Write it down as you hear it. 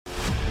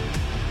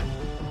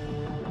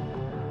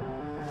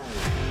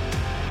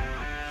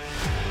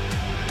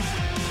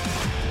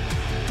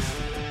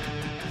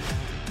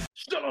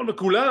שלום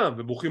לכולם,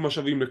 וברוכים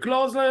השבים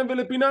לקלוזליין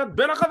ולפינת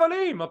בין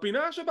החבלים,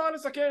 הפינה שבאה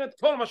לסקר את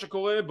כל מה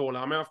שקורה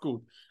בעולם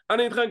ההאבקות.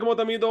 אני איתכם כמו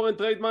תמיד אורן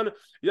טריידמן,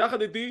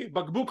 יחד איתי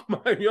בקבוק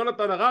מים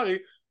יונתן הררי,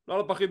 לא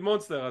לפחיד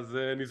מונסטר, אז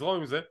נזרום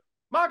עם זה.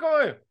 מה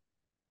קורה?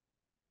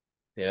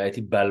 תראה,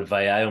 הייתי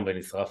בהלוויה היום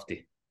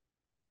ונשרפתי.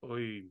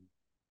 אוי.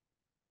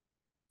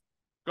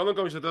 קודם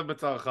כל משתתף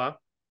בצערך,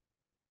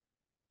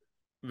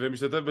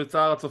 ומשתתף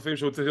בצער הצופים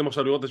שהיו צריכים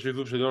עכשיו לראות את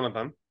השיזוף של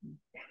יונתן.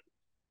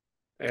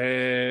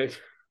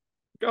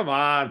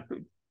 כמובן,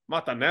 מה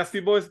אתה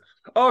נסטי בויז?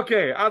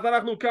 אוקיי, אז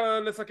אנחנו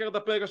כאן לסקר את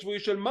הפרק השבועי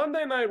של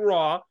Monday Night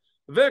Raw,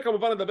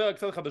 וכמובן לדבר על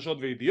קצת חדשות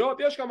וידיעות.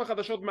 יש כמה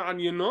חדשות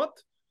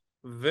מעניינות,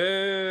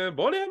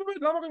 ובואו נראה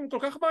באמת למה הן כל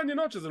כך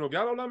מעניינות שזה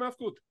נוגע לעולם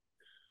ההאבקות.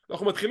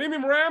 אנחנו מתחילים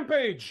עם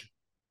רמפייג'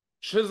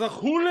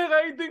 שזכו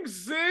לרייטינג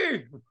C.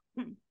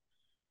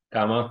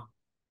 כמה?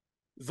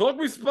 זרוק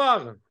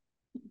מספר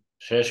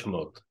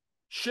 600.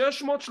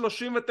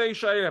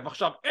 639,000.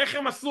 עכשיו, איך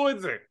הם עשו את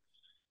זה?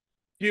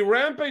 כי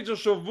רמפייג'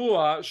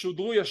 השבוע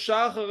שודרו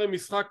ישר אחרי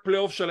משחק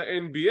פלייאוף של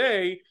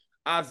ה-NBA,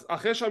 אז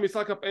אחרי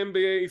שהמשחק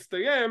ה-NBA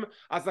הסתיים,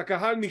 אז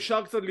הקהל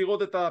נשאר קצת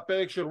לראות את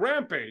הפרק של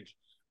רמפייג'.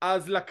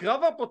 אז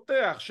לקרב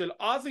הפותח של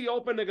אוזי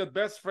אופן נגד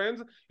בסט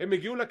פרנדס, הם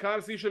הגיעו לקהל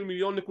C של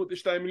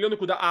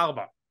 1.4.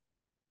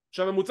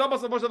 שהממוצע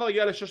בסופו של דבר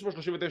הגיע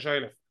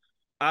ל-639,000.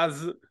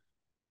 אז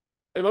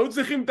הם היו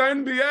צריכים את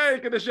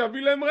ה-NBA כדי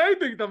שיביא להם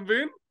רייטינג, אתה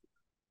מבין?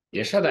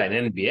 יש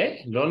עדיין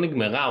NBA? לא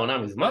נגמרה העונה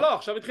מזמן? לא,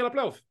 עכשיו התחיל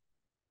הפלייאוף.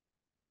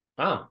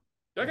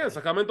 כן, כן,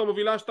 סקרמנטו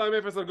מובילה 2-0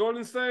 על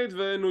גולדן סטייט,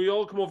 וניו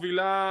יורק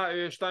מובילה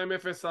 2-0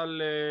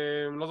 על,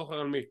 לא זוכר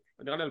על מי,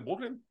 נראה לי על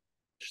ברוקלין?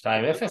 2-0?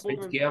 מי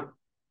הבקיע?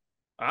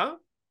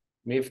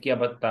 מי הבקיע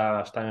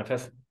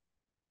ב-2-0?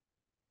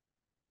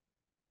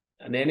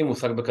 אין לי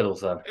מושג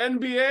בכדורסל.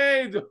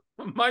 NBA,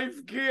 מה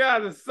הבקיע?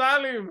 זה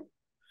סלים.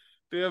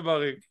 תהיה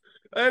בריא.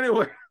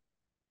 anyway.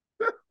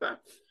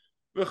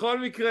 בכל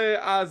מקרה,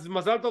 אז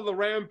מזל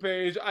טוב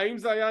לרמפייג'. האם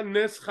זה היה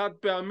נס חד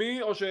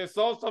פעמי, או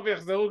שסוף סוף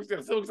יחזרו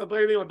קצת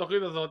רייטינג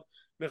לתוכנית הזאת?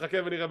 נחכה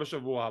ונראה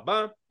בשבוע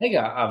הבא.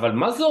 רגע, אבל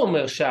מה זה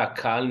אומר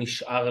שהקהל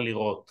נשאר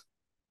לראות?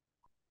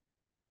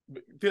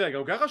 תראה,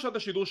 גם ככה שעת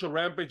השידור של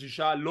רמפייג' היא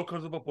שעה לא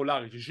כזו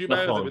פופולרית. שישי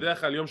בערב זה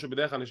בדרך כלל יום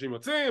שבדרך כלל אנשים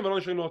יוצאים ולא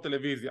נשארים לראות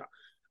טלוויזיה.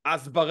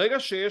 אז ברגע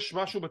שיש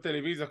משהו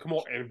בטלוויזיה כמו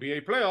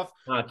NBA פלייאוף,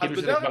 אז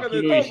בדרך כלל כזה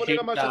טוב, בוא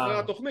נראה מה שאחרי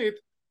התוכנית,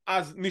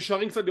 אז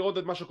נשארים קצת לראות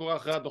את מה שקורה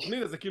אחרי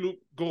התוכנית, אז זה כאילו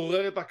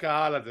גורר את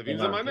הקהל הזה, ואם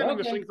זה מעניין, הם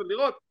נשארים קצת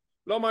לראות,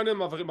 לא מעניין,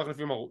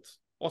 מחליפים ערוץ,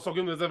 או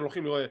סוגרים לזה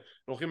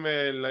והולכים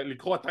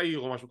לקרוא את העיר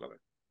או משהו כזה.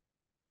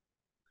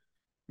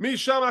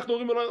 משם אנחנו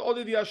רואים עוד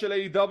ידיעה של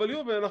A.W.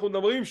 ואנחנו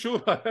מדברים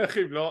שוב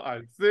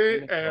על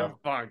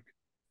פאנק.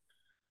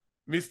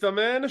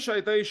 מסתמן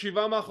שהייתה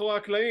ישיבה מאחורי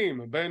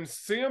הקלעים בין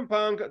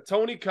פאנק,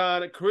 טוני,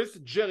 קאהן, וכריס,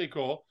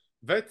 ג'ריקו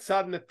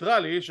וצד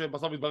ניטרלי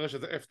שבסוף מתברר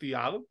שזה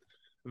FTR,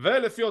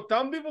 ולפי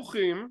אותם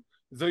דיווחים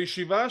זו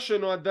ישיבה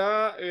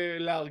שנועדה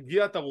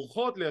להרגיע את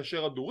הרוחות,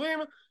 ליישר הדורים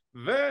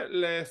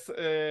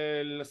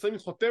ולשים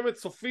חותמת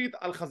סופית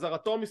על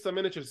חזרתו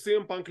המסתמנת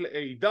של פאנק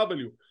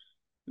ל-A.W.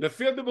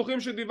 לפי הדיווחים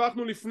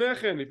שדיווחנו לפני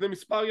כן, לפני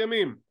מספר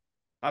ימים,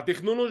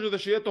 התכנון הוא שזה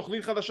שיהיה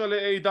תוכנית חדשה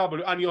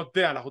ל-A.W. אני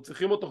יודע, אנחנו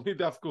צריכים עוד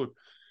תוכנית ההאבקות.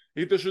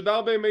 היא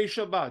תשודר בימי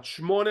שבת,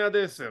 8-10.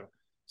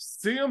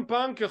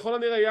 פאנק ככל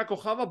הנראה יהיה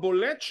הכוכב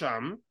הבולט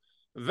שם,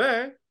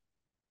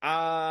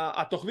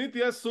 והתוכנית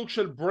תהיה סוג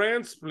של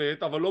ברנד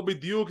ספליט, אבל לא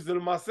בדיוק, זה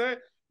למעשה,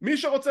 מי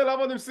שרוצה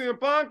לעבוד עם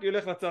פאנק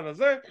ילך לצד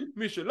הזה,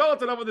 מי שלא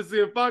רוצה לעבוד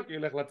עם פאנק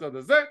ילך לצד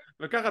הזה,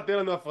 וככה תהיה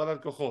לנו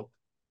הפרדת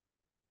כוחות.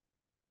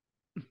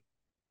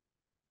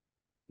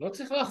 לא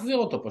צריך להחזיר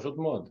אותו, פשוט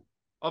מאוד.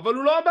 אבל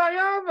הוא לא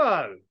הבעיה,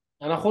 אבל.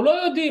 אנחנו לא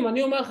יודעים,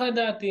 אני אומר לך את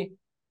דעתי.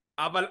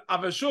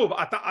 אבל שוב,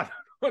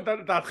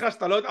 דעתך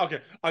שאתה לא יודע, אוקיי,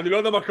 אני לא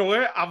יודע מה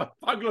קורה, אבל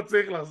פאנק לא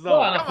צריך לחזור.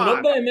 לא, אנחנו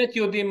לא באמת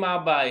יודעים מה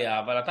הבעיה,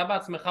 אבל אתה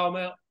בעצמך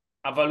אומר,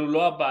 אבל הוא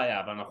לא הבעיה,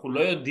 אבל אנחנו לא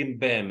יודעים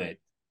באמת.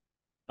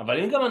 אבל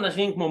אם גם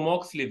אנשים כמו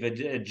מוקסלי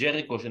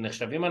וג'ריקו,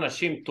 שנחשבים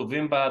אנשים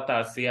טובים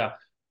בתעשייה,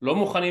 לא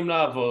מוכנים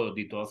לעבוד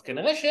איתו, אז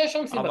כנראה שיש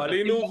שם סיבה. אבל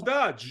הנה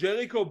עובדה,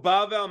 ג'ריקו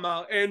בא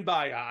ואמר, אין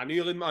בעיה, אני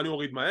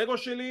אוריד מהאגו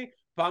שלי,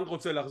 פאנק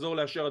רוצה לחזור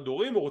לאשר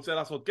הדורים, הוא רוצה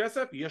לעשות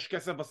כסף, יש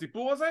כסף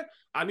בסיפור הזה,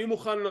 אני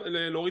מוכן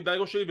להוריד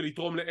האגו שלי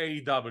ולתרום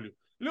ל-AEW.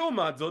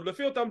 לעומת זאת,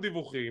 לפי אותם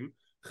דיווחים,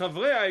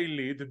 חברי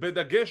העילית,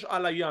 בדגש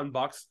על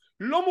היאנבקס,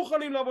 לא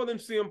מוכנים לעבוד עם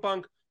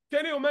פאנק.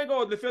 קני אומגה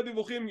עוד לפי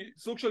הדיווחים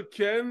סוג של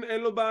כן,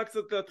 אין לו בעיה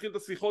קצת להתחיל את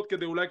השיחות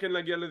כדי אולי כן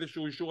להגיע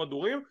לאיזשהו אישור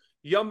הדורים,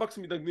 יאנבקס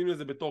מתנגדים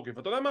לזה בתוקף.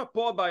 אתה יודע מה?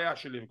 פה הבעיה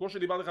שלי, וכמו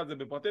שדיברתי לך על זה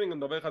בפרטים, אני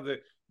מדבר לך על זה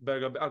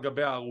על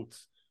גבי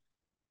הערוץ.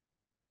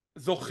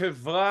 זו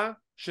חברה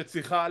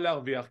שצריכה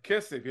להרוויח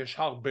כסף, יש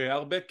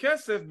הרבה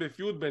כסף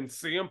בפיוד בין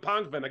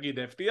פאנק ונגיד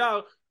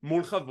FTR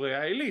מול חברי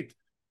העילית,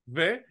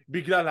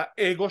 ובגלל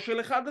האגו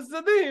של אחד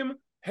הצדדים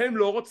הם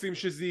לא רוצים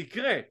שזה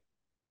יקרה.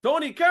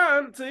 טוני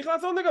כאן צריך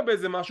לעשות לגבי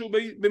זה משהו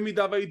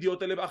במידה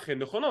והידיעות האלה אכן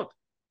נכונות.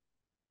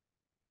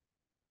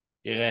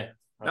 תראה,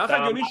 נראה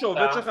הגיוני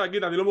שעובד שלך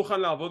להגיד אני לא מוכן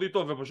לעבוד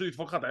איתו ופשוט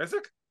ידפוק לך את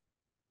העסק?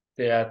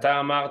 תראה, אתה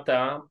אמרת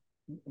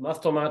מה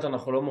זאת אומרת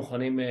אנחנו לא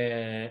מוכנים,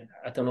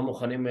 אתם לא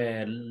מוכנים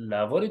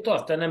לעבוד איתו,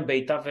 אז תן להם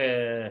בעיטה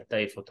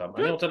ותעיף אותם.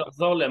 אני רוצה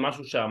לחזור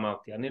למשהו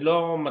שאמרתי, אני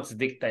לא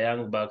מצדיק את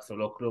היאנג בקס או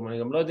לא כלום, אני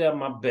גם לא יודע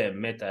מה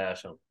באמת היה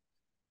שם.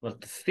 אבל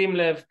תשים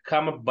לב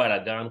כמה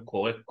בלאגן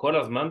קורה כל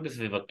הזמן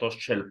בסביבתו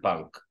של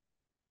פאנק.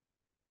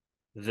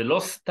 זה לא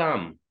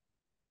סתם.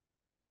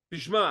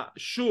 תשמע,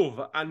 שוב,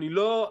 אני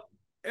לא...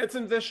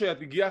 עצם זה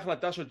שהגיעה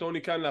החלטה של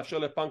טוני קאהן לאפשר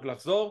לפאנק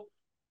לחזור,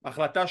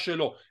 החלטה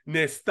שלו.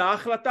 נעשתה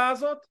ההחלטה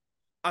הזאת,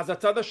 אז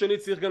הצד השני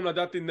צריך גם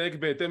לדעת לנהג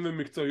בהתאם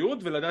במקצועיות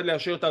ולדעת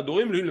לאשר את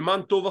ההדורים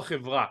למען טוב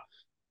החברה.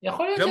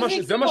 יכול להיות שזה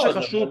יקרה זה מה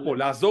שחשוב פה,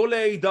 לעזור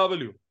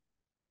ל-AW.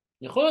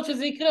 יכול להיות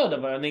שזה יקרה עוד,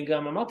 אבל אני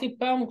גם אמרתי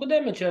פעם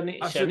קודמת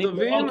שאני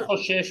מאוד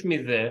חושש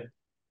מזה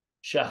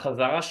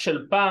שהחזרה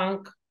של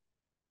פאנק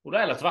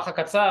אולי לטווח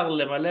הקצר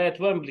למלא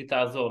את ומבלי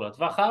תעזור,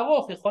 לטווח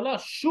הארוך יכולה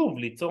שוב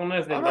ליצור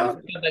נזק,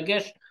 ולשים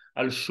דגש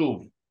על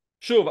שוב.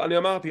 שוב, אני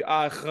אמרתי,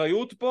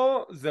 האחריות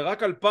פה זה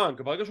רק על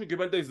פאנק, ברגע שהוא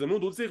קיבל את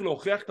ההזדמנות הוא צריך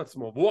להוכיח את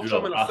עצמו, והוא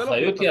עכשיו מנסה להוכיח את עצמו.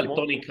 האחריות היא על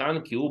טוני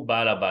קאהן כי הוא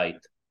בעל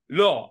הבית.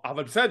 לא,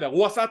 אבל בסדר,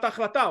 הוא עשה את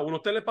ההחלטה, הוא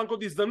נותן לפאנק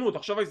עוד הזדמנות,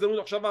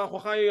 עכשיו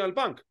ההוכחה היא על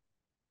פאנק.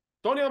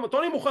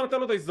 טוני מוכן לתת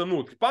לו את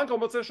ההזדמנות, פאנק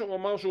הוא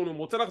אמר שהוא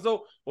רוצה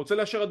לחזור, רוצה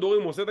לאשר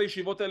הדורים, הוא עושה את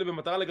הישיבות האלה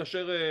במטרה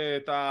לגשר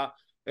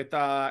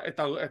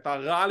את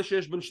הרעל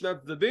שיש בין שני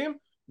הצדדים,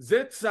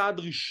 זה צעד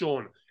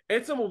ראשון.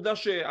 עצם העובדה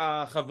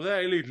שהחברי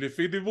העילית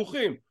לפי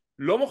דיווחים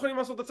לא מוכנים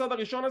לעשות את הצעד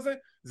הראשון הזה,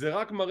 זה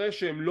רק מראה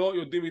שהם לא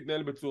יודעים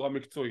להתנהל בצורה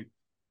מקצועית.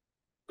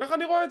 ככה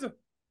אני רואה את זה.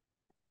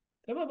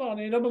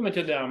 אני לא באמת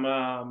יודע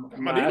מה...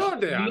 אני לא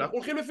יודע, אנחנו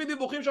הולכים לפי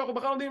דיווחים שאנחנו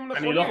בכלל יודעים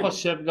נכונים. אני לא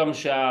חושב גם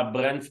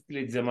שהברנד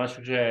ספליט זה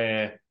משהו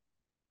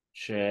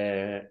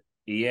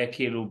שיהיה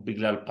כאילו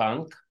בגלל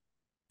פאנק.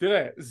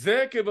 תראה,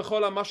 זה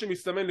כבכל מה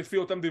שמסתמן לפי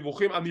אותם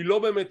דיווחים, אני לא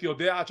באמת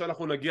יודע עד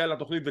שאנחנו נגיע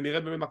לתוכנית ונראה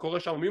באמת מה קורה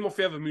שם, מי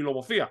מופיע ומי לא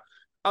מופיע.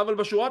 אבל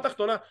בשורה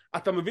התחתונה,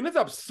 אתה מבין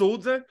איזה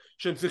אבסורד זה?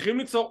 שהם צריכים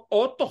ליצור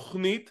עוד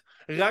תוכנית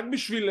רק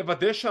בשביל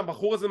לוודא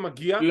שהבחור הזה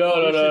מגיע?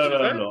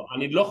 לא,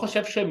 אני לא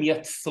חושב שהם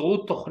יצרו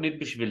תוכנית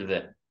בשביל זה.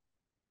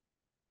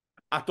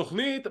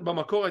 התוכנית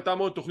במקור הייתה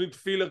מאוד תוכנית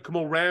פילר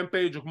כמו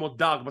רמפייג' או כמו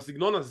דארק,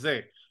 בסגנון הזה.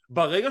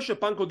 ברגע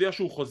שפאנק הודיע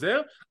שהוא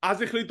חוזר,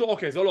 אז החליטו,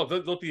 אוקיי,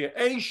 זאת תהיה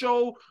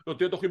A-show, זאת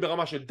תהיה תוכנית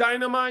ברמה של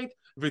דיינמייט,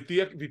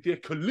 ותהיה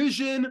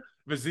קוליז'ן,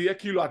 וזה יהיה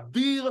כאילו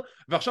אדיר,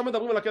 ועכשיו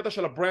מדברים על הקטע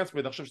של הברנד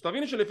ספליט. עכשיו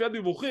שתביני שלפי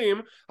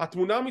הדיווחים,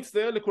 התמונה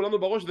המצטיירת לכולנו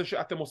בראש זה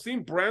שאתם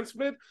עושים ברנד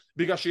ספליט,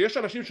 בגלל שיש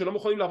אנשים שלא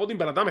מוכנים לעבוד עם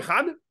בן אדם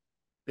אחד?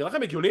 נראה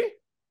לכם הגיוני?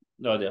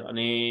 לא יודע,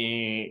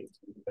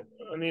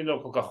 אני לא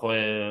כל כך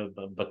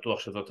בטוח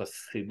שזאת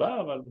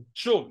הסיבה, אבל...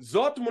 שוב,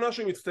 זו התמונה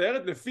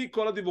שמצטיירת לפי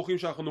כל הדיווחים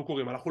שאנחנו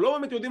קוראים. אנחנו לא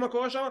באמת יודעים מה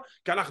קורה שם,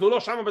 כי אנחנו לא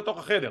שם בתוך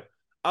החדר.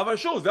 אבל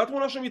שוב, זו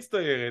התמונה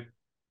שמצטיירת,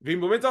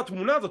 ואם באמת זו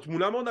התמונה, זו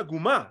תמונה מאוד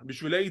עגומה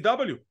בשביל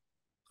A.W.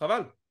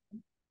 חבל.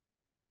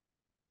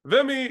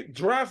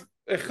 ומדראפט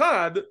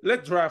אחד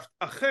לדראפט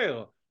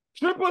אחר.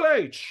 טריפל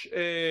אייץ'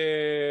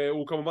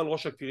 הוא כמובן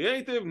ראש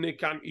הקריאייטיב,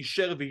 כאן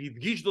אישר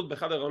והדגיש זאת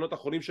באחד הרעיונות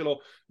האחרונים שלו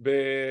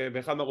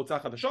באחד מערוצי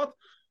החדשות,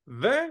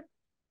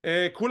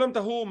 וכולם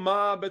תהו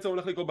מה בעצם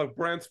הולך לקרות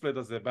בברנד ספליט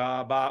הזה,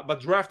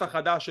 בדראפט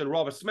החדש של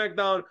רו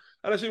וסמקדאון.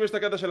 אנשים יש את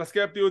הקטע של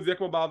הסקפטיות, זה יהיה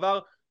כמו בעבר,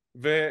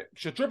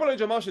 וכשטריפל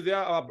אייץ' אמר שזה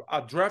יהיה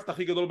הדראפט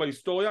הכי גדול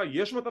בהיסטוריה,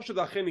 יש מצב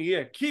שזה אכן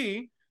יהיה,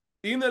 כי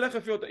אם נלך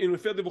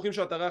לפי הדיווחים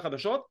של אתרי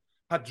החדשות,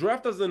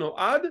 הדראפט הזה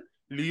נועד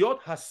להיות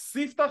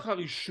הספתח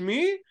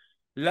הרשמי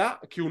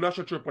לכהונה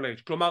של טריפל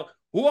אייץ'. כלומר,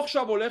 הוא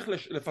עכשיו הולך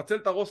לפצל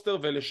את הרוסטר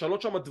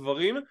ולשנות שם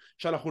דברים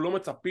שאנחנו לא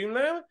מצפים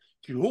להם,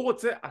 כי הוא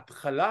רוצה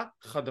התחלה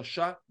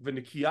חדשה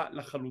ונקייה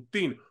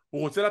לחלוטין.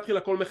 הוא רוצה להתחיל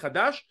הכל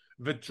מחדש,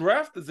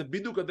 ודראפט זה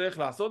בדיוק הדרך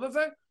לעשות את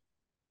זה.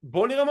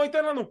 בוא נראה מה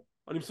ייתן לנו,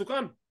 אני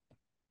מסוכן.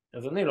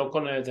 אז אני לא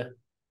קונה את זה.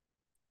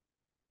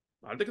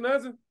 אל תקנה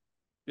את זה,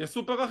 יש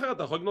סופר אחר,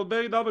 אתה יכול לקנות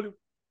ב-AW.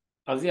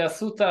 אז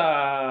יעשו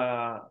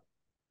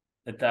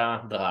את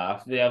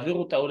הדראפט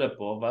ויעבירו את ההוא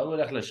לפה והוא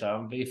ילך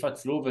לשם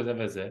ויפצלו וזה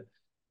וזה,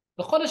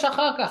 וחודש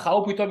אחר כך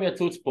ההוא פתאום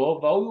יצוץ פה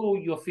והוא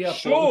יופיע פה.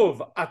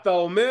 שוב, אתה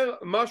אומר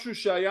משהו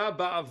שהיה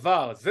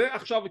בעבר, זה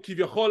עכשיו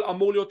כביכול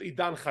אמור להיות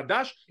עידן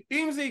חדש.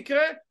 אם זה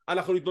יקרה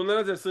אנחנו נתנונן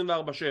על זה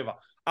 24/7,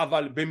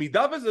 אבל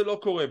במידה וזה לא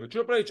קורה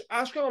וטריפל אייץ'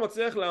 אשכרה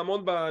מצליח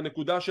לעמוד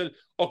בנקודה של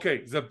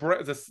אוקיי,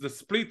 זה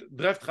ספליט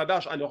דראפט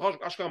חדש, אני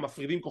אשכרה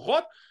מפרידים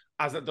כוחות,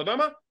 אז אתה יודע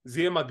מה? זה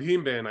יהיה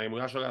מדהים בעיניי אם הוא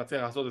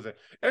יצליח לעשות את זה.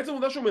 עצם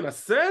העובדה שהוא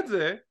מנסה את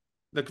זה,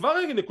 זה כבר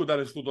רגע נקודה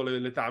לזכותו,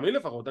 לטעמי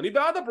לפחות. אני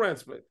בעד הברנד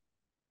ספליט.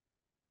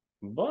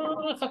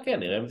 בוא נחכה,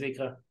 נראה אם זה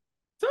יקרה.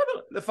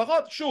 בסדר,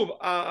 לפחות, שוב,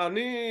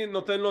 אני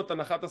נותן לו את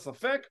הנחת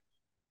הספק,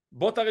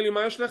 בוא תראי לי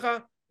מה יש לך,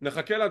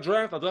 נחכה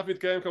לדראפט, הדראפט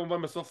מתקיים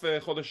כמובן בסוף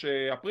חודש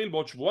אפריל,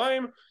 בעוד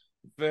שבועיים,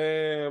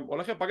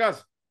 והולך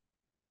לפגז.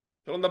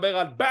 שלא נדבר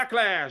על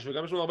backlash,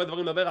 וגם יש לנו הרבה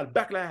דברים לדבר על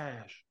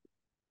backlash.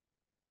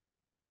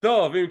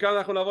 טוב, ואם כאן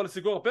אנחנו נעבור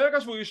לסיקור הפרק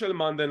השבועי של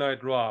Monday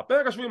Night Raw.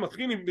 הפרק השבועי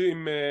מתחיל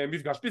עם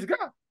מפגש פסגה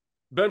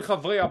בין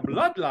חברי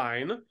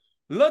הבלודליין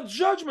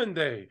ל-Judgment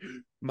Day.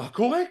 מה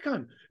קורה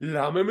כאן?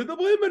 למה הם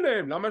מדברים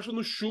ביניהם? למה יש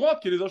לנו שורות?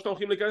 כי לזה שאתם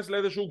הולכים להיכנס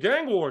לאיזשהו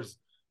גנג וורס.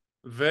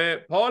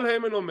 ופול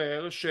היימן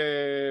אומר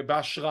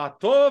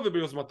שבהשראתו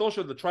וביוזמתו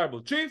של The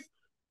Tribal Chief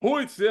הוא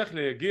הצליח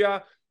להגיע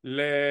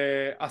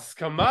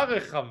להסכמה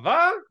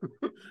רחבה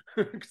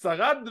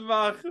קצרת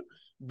טווח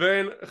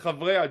בין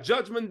חברי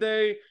ה-Judgment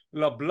Day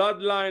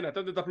לבלודליין,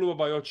 אתם תטפלו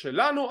בבעיות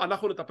שלנו,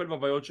 אנחנו נטפל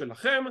בבעיות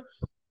שלכם.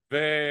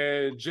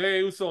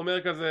 וג'יי אוסו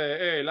אומר כזה,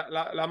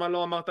 למה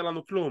לא אמרת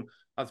לנו כלום?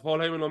 אז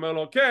פול היימן אומר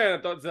לו, כן,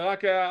 זה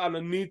רק היה on a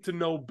need to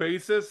know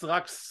basis,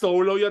 רק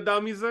סולו ידע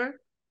מזה,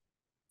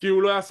 כי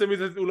הוא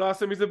לא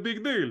יעשה מזה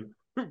ביג דיל.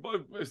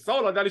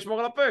 סולו ידע לשמור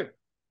על הפה.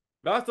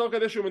 ואז תוך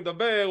כדי שהוא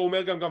מדבר, הוא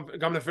אומר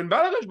גם לפן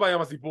בלר יש בעיה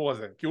עם הסיפור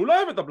הזה, כי הוא לא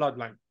אוהב את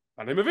הבלודליין,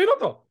 אני מבין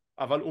אותו,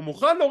 אבל הוא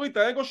מוכן להוריד את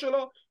האגו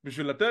שלו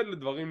בשביל לתת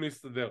לדברים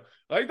להסתדר.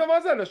 ראית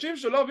מה זה? אנשים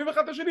שלא אוהבים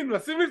אחד את השני,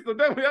 מנסים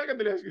להסתדר ביחד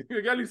כדי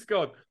להגיע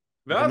לעסקאות.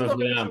 זה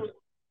מבוים.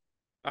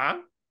 אה?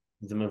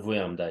 זה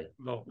מבוים, די.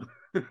 לא.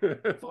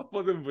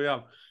 פה זה מבוים.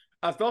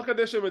 אז תוך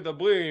כדי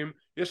שמדברים,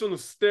 יש לנו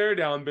סטייר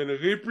דאון בין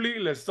ריפלי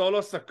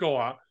לסולו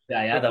סקואה. זה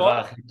היה הדבר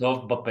הכי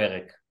טוב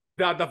בפרק.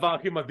 זה הדבר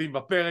הכי מדהים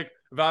בפרק,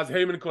 ואז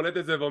היימן קולט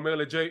את זה ואומר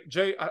לג'יי,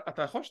 ג'יי,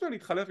 אתה יכול שנייה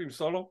להתחלף עם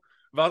סולו?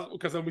 ואז הוא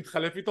כזה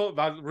מתחלף איתו,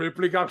 ואז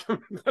ריפלי גם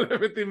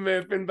מתחלפת עם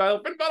פן בלר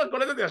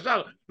קולט את זה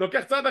ישר,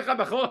 לוקח צעד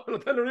אחד אחורה,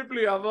 נותן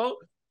לריפלי לעבור,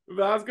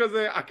 ואז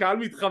כזה הקהל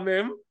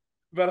מתחמם,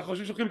 ואנחנו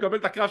חושבים שהולכים לקבל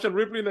את הקרב של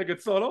ריפלי נגד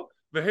סולו,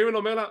 והיימן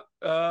אומר לה,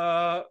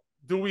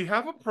 do we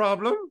have a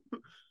problem?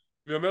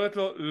 והיא אומרת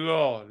לו,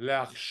 לא,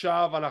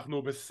 לעכשיו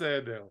אנחנו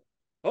בסדר.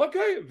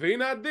 אוקיי,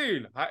 והנה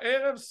הדיל,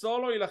 הערב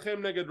סולו ילחם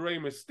נגד ריי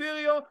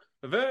מיסטריו,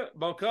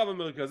 ובקרב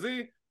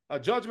המרכזי,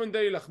 ה-Judgment Day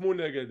ילחמו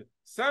נגד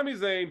סמי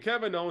זיין,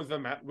 קווין אונס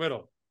ומאט רידל.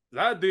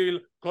 זה הדיל,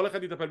 כל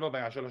אחד יטפל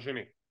בבעיה של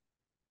השני.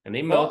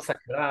 אני מאוד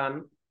סקרן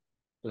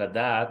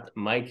לדעת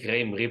מה יקרה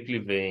עם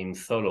ריפלי ועם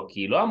סולו, כי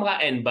היא לא אמרה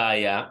אין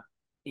בעיה,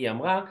 היא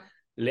אמרה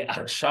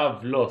לעכשיו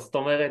לא, זאת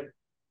אומרת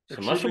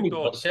שמשהו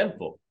מתרשם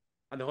פה.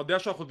 אני יודע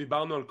שאנחנו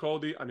דיברנו על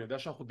קודי, אני יודע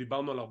שאנחנו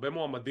דיברנו על הרבה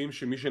מועמדים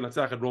שמי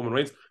שנצח את רומן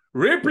ריינס,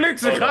 ריפלי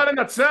צריכה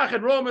לנצח את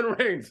רומן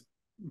ריינס.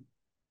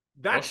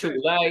 או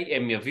שאולי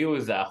הם יביאו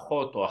איזה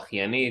אחות או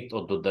אחיינית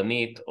או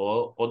דודנית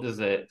או עוד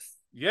איזה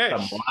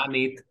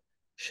סמואנית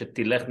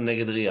שתלך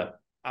נגד ריה.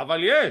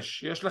 אבל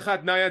יש לך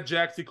את נאיה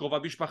ג'קס, היא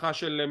קרובת משפחה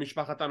של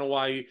משפחת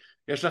אנוואי,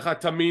 יש לך את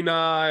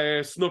תמינה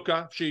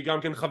סנוקה שהיא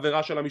גם כן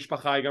חברה של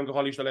המשפחה, היא גם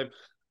יכולה להשתלב,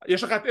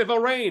 יש לך את אבה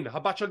ריין,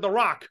 הבת של דה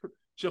רוק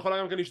שיכולה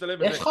גם כן להשתלב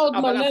בזה. יש לך עוד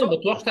מלא,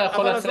 בטוח שאתה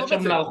יכול לצאת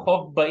שם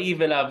לרחוב באי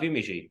ולהביא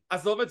מישהי.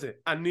 עזוב את זה,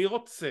 אני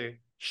רוצה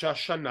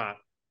שהשנה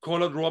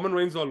כל עוד רומן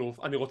ריינס הוא אלוף,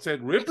 אני רוצה את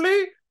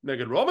ריפלי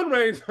נגד רומן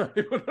ריינס,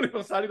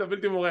 אוניברסלית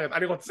הבלתי מעוררת,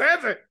 אני רוצה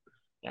את זה,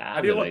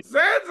 אני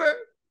רוצה את זה,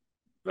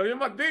 זה יהיה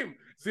מדהים,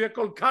 זה יהיה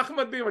כל כך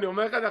מדהים, אני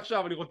אומר לך את זה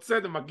עכשיו, אני רוצה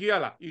את זה, מגיע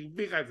לה, היא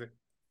הרוויחה את זה.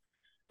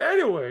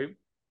 anyway,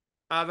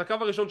 אז הקו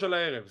הראשון של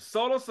הערב,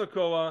 סולו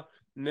סקואה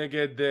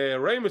נגד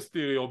ריי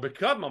מיסטריו,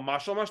 בקרב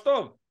ממש ממש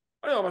טוב,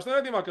 אני ממש לא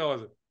יודעים מה הקרב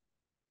הזה.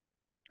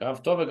 קרב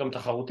טוב וגם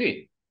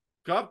תחרותי.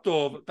 קרב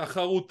טוב,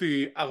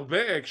 תחרותי,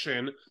 הרבה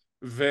אקשן,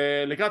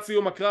 ולקראת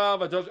סיום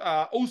הקרב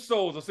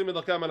האוסוס עושים את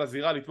דרכם על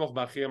הזירה לתמוך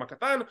באחיהם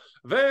הקטן,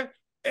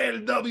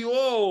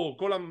 ו-LWO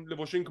כל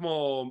הלבושים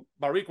כמו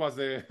בריקו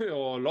הזה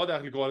או לא יודע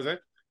איך לקרוא לזה,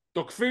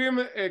 תוקפים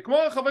כמו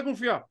חברי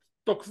כנופיה,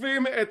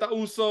 תוקפים את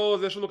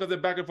האוסוס, יש לנו כזה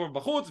back and forth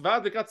בחוץ,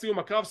 ואז לקראת סיום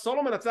הקרב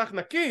סולו מנצח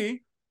נקי,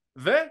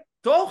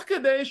 ותוך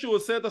כדי שהוא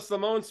עושה את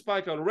הסמון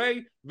ספייק על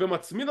ריי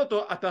ומצמיד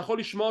אותו, אתה יכול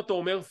לשמוע אותו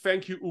אומר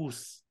thank you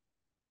אוס,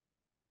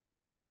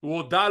 הוא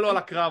הודע לו על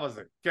הקרב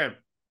הזה, כן,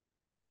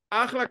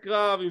 אחלה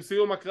קרב. עם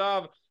סיום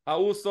הקרב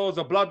האוסוס,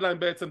 הבלודליין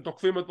בעצם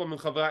תוקפים את פה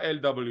מחברי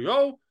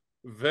ה-LWO,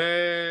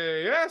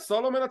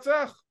 סולו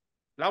מנצח.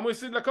 למה הוא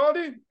הפסיד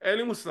לקודי? אין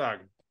לי מושג.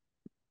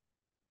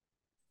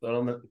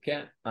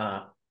 כן,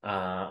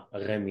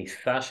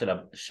 הרמיסה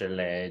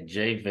של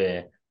ג'יי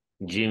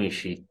וג'ימי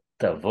שהיא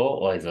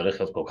תבוא, אוי זה הולך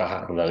להיות כל כך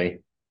אכזרי.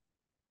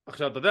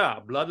 עכשיו אתה יודע,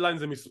 הבלודליין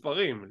זה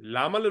מספרים,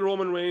 למה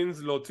לרומן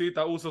ריינס להוציא את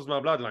האוסוס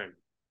מהבלודליין?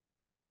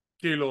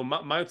 כאילו,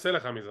 מה יוצא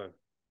לך מזה?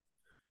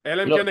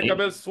 אלא אם כן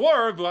נקבל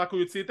סוורב ורק הוא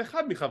יוציא את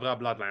אחד מחברי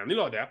הבלודליין, אני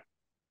לא יודע.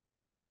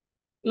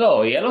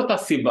 לא, יהיה לו את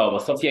הסיבה, הוא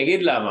בסוף יגיד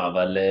למה,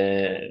 אבל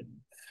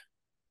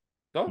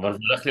זה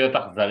הולך להיות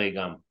אכזרי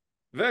גם.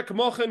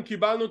 וכמו כן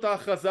קיבלנו את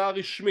ההכרזה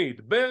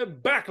הרשמית,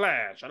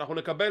 בבקלאש אנחנו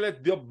נקבל את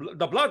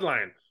The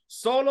Bloodline,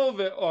 סולו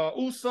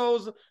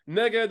ואוסוס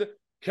נגד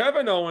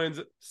קווין אורנס,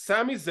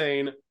 סמי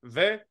זיין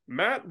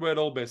ומאט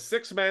רידל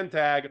בסיקס-מן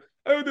טאג.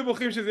 היו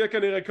דיווחים שזה יהיה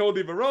כנראה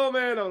קודי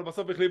ורומן, אבל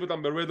בסוף החליפו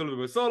אותם ברידל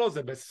ובסולו,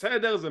 זה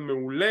בסדר, זה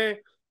מעולה,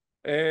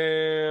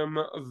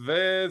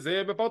 וזה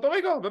יהיה בפורטו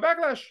ריקו,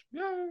 בבקלאש.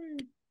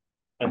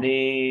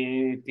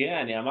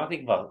 אני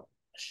אמרתי כבר,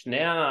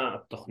 שני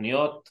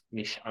התוכניות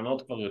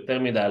נשענות כבר יותר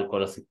מדי על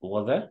כל הסיפור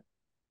הזה.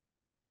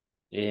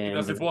 זה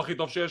הסיפור הכי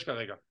טוב שיש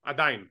כרגע,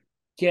 עדיין.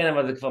 כן,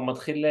 אבל זה כבר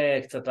מתחיל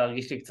קצת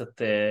להרגיש לי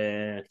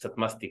קצת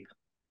מסטיק.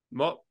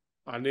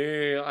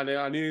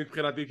 אני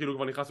מבחינתי כאילו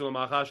כבר נכנסנו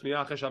למערכה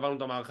השנייה אחרי שעברנו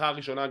את המערכה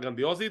הראשונה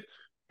הגרנדיוזית,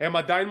 הם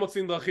עדיין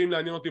מוצאים דרכים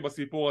לעניין אותי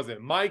בסיפור הזה.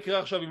 מה יקרה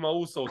עכשיו עם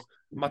האוסוס?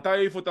 מתי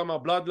יעיפו אותם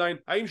מהבלודליין?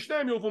 האם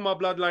שניהם יעיפו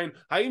מהבלודליין?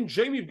 האם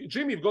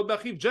ג'ימי יבגוד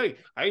באחיו ג'יי?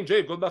 האם ג'יי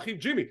יבגוד באחיו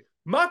ג'ימי?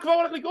 מה כבר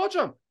הולך לקרות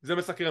שם? זה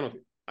מסקרן אותי,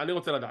 אני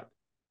רוצה לדעת.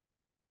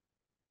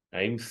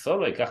 האם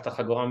סולו ייקח את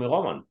החגורה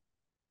מרומן?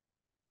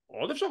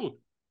 עוד אפשרות.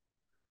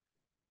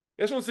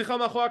 יש לנו שיחה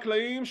מאחורי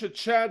הקלעים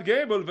שצ'אד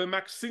גייבל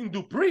ומקסין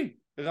דופרי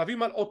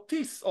רבים על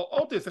אוטיס או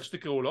אוטיס איך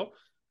שתקראו לו,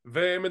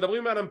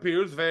 ומדברים עם אדם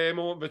פירס,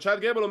 וצ'אד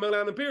גייבל אומר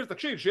לאדם פירס,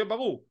 תקשיב, שיהיה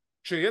ברור,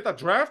 כשיהיה את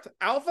הדראפט,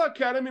 אלפא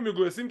אקדמי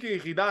מגויסים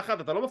כיחידה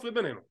אחת, אתה לא מפריד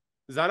בינינו,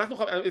 זה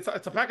אנחנו,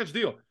 it's a package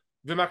deal.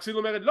 ומקסין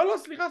אומרת, לא,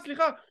 סליחה,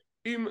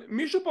 אם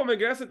מישהו פה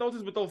מגייס את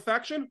אוטיס בתור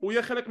פאקשן, הוא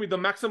יהיה חלק מ-The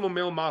Maximum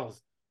Male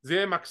Models, זה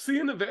יהיה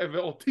מקסין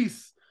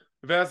ואוטיס,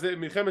 ואז זה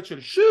מלחמת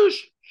של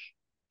שוש,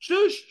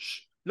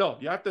 לא,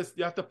 you have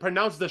to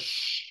pronounce the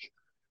sh,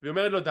 והיא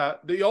אומרת לו,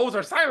 the O's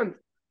are silent,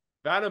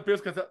 ואדם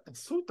פירס כזה,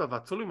 תעשו אותה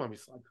ועצו לי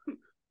מהמשרד,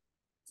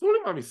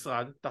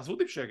 תעשו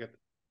אותי בשקט.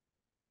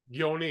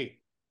 גאוני.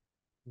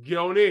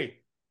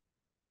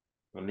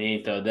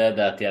 אני, אתה יודע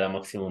דעתי על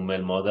המקסימום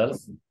מייל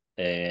מודלס,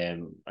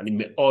 אני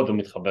מאוד לא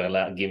מתחבר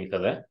לגימיק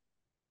הזה.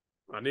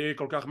 אני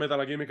כל כך מת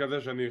על הגימיק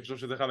הזה שאני חושב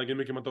שזה אחד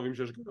הגימיקים הטובים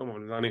שיש כתוב,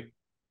 אבל זה אני.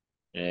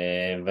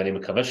 ואני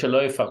מקווה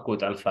שלא יפרקו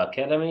את אלפא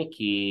אקדמי,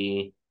 כי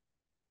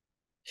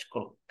יש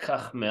כל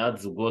כך מעט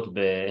זוגות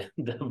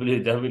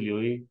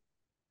ב-WWE.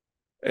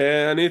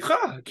 אני איתך,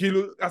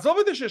 כאילו, עזוב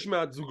את זה שיש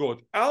מעט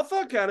זוגות. אלפא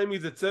אקדמי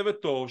זה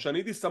צוות טוב, שאני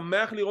הייתי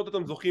שמח לראות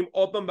אותם זוכים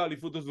עוד פעם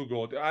באליפות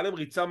הזוגות, היה להם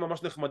ריצה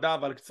ממש נחמדה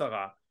אבל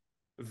קצרה,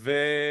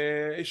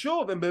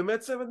 ושוב, הם באמת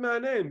צוות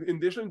מעניין,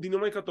 יש להם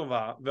דינמיקה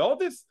טובה,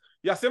 ואוטיס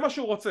יעשה מה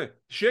שהוא רוצה,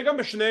 שיהיה גם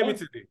בשניהם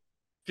מצידי,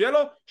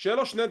 שיהיה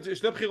לו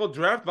שני בחירות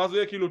דראפט, ואז הוא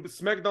יהיה כאילו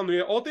בסמקדאון הוא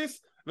יהיה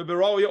אוטיס,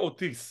 ובראו הוא יהיה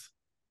אוטיס.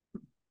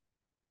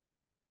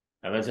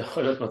 האמת זה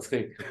יכול להיות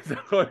מצחיק. זה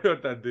יכול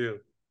להיות אדיר.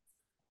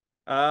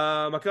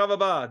 הקרב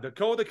הבא,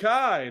 דקוטה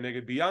קאי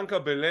נגד ביאנקה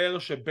בלר,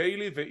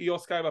 שביילי ואיו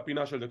סקאי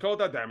בפינה של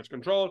דקוטה, דאמג'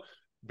 קונטרול.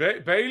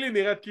 ביילי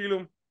נראית כאילו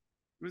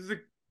איזה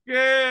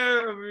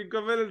כיף, היא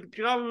מקבלת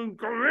קרב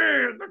מקומי,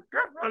 זה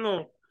כיף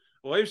לנו.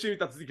 רואים שהיא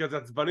כזה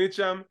עצבנית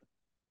שם,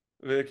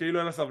 וכאילו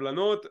אין לה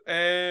סבלנות.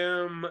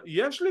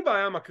 יש לי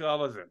בעיה עם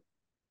הקרב הזה.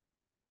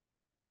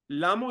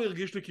 למה הוא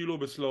הרגיש לי כאילו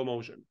בסלואו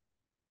מושן?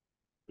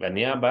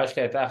 ואני הבעיה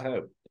שלי הייתה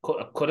אחרת.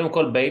 קודם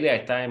כל ביילי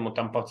הייתה עם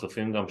אותם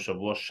פרצופים גם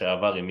שבוע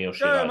שעבר עם מיו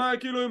שיראל. כן, מה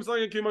כאילו עם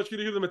שחק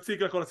כאילו זה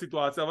מציק לכל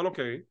הסיטואציה, אבל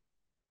אוקיי.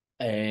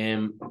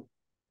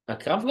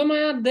 הקרב גם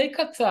היה די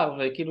קצר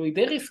וכאילו היא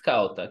די ריסקה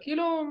אותה,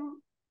 כאילו...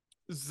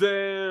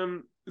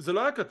 זה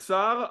לא היה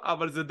קצר,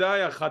 אבל זה די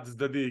היה חד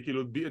צדדי,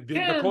 כאילו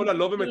דקולה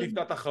לא באמת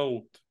הפתעה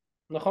תחרות.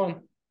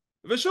 נכון.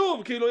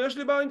 ושוב, כאילו יש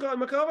לי בעיה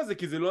עם הקרב הזה,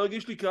 כי זה לא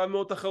הרגיש לי קרב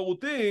מאוד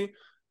תחרותי,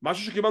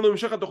 משהו שקיבלנו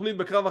במשך התוכנית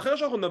בקרב אחר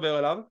שאנחנו נדבר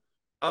עליו,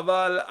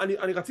 אבל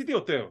אני רציתי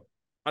יותר.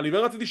 אני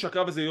לא רציתי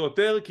שהקרב הזה יהיה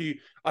יותר, כי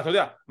אתה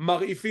יודע,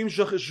 מרעיפים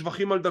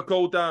שבחים על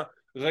דקוטה,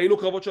 ראינו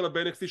קרבות של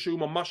ה-NXT שהיו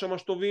ממש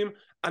טובים,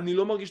 אני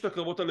לא מרגיש את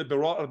הקרבות האלה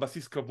ברוע על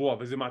בסיס קבוע,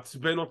 וזה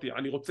מעצבן אותי,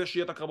 אני רוצה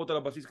שיהיה את הקרבות על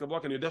הבסיס קבוע,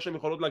 כי אני יודע שהן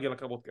יכולות להגיע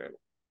לקרבות כאלו.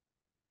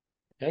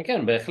 כן,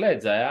 כן,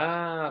 בהחלט, זה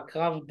היה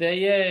קרב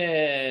די...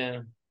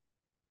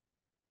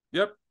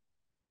 יפ.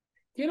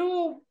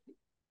 כאילו,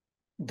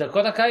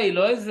 דקוטה קאי היא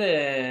לא איזה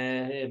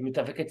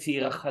מתאבקת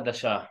צעירה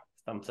חדשה,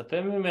 אתה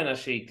מצפה ממנה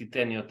שהיא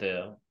תיתן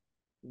יותר,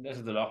 אני יודע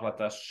שזה לא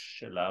החלטה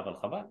שלה, אבל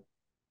חבל.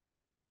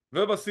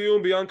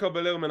 ובסיום ביאנקה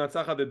בלר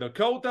מנצחת את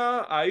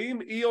דקוטה.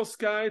 האם איו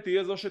סקאי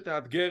תהיה זו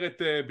שתאתגר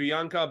את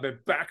ביאנקה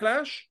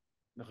בבקלאש?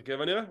 נחכה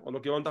ונראה, עוד לא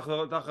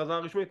קיבלנו את ההכרזה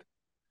הרשמית.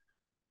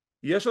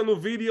 יש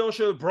לנו וידאו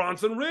של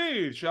ברונסון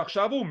ריד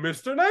שעכשיו הוא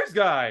מיסטר נייס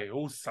גאי.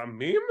 הוא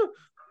סמים?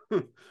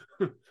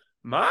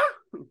 מה?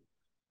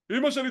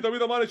 אמא שלי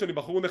תמיד אמרה לי שאני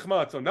בחור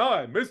נחמד, so now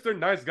I'm מיסטר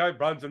נייס גאי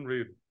ברונסון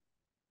ריד.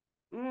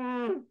 אני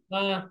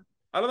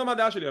לא יודע מה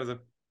הדעה שלי על זה,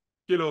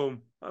 כאילו,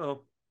 אני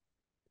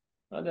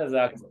לא יודע, זה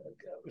היה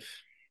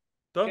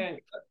טוב? כן,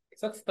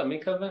 קצת סתמי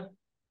כזה.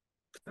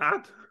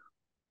 קצת?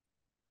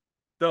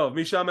 טוב,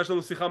 משם יש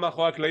לנו שיחה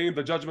מאחורי הקלעים,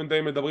 The Judgment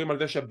Day מדברים על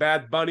זה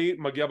שבאד בני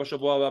מגיע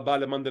בשבוע הבא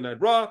ל-Monday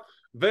Night Raw,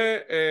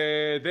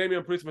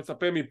 ודמיאן פריסט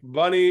מצפה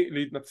מבני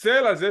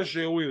להתנצל על זה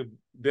שהוא,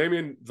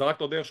 דמיאן זרק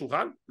אותו דרך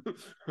שולחן,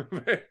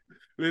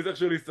 ולזה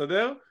איכשהו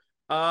להסתדר.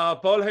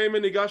 פול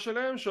היימן ניגש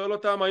אליהם, שואל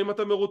אותם האם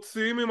אתם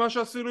מרוצים ממה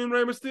שעשינו עם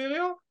ריי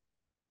מיסטריו?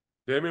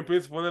 דמיאן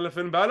פריסט פונה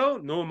לפין בלו,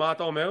 נו מה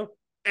אתה אומר?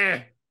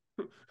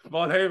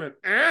 פול היימן,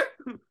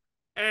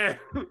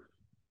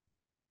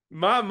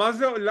 מה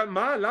זה,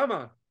 מה,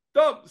 למה?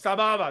 טוב,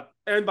 סבבה,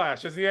 אין בעיה,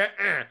 שזה יהיה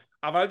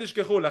אבל אל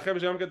תשכחו, לכם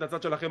יש גם כן את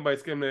הצד שלכם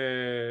בהסכם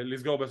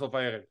לסגור בסוף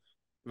הערב.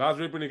 ואז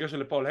ריפלי ניגשת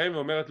לפול היימן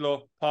ואומרת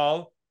לו,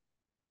 פול,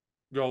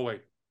 go away.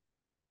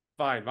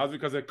 fine, ואז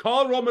הוא כזה,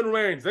 call Roman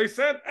Reigns, they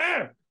said,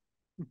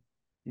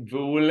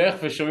 והוא הולך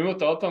ושומעים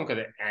אותו עוד פעם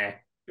כזה,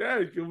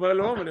 כן,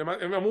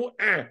 הם אמרו,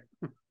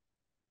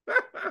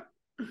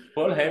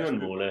 פול היימן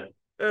מעולה.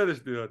 איזה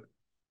שטויות.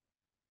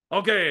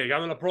 אוקיי,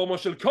 הגענו לפרומו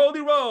של קודי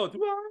רוד,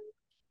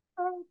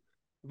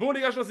 והוא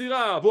ניגש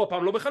לזירה, והוא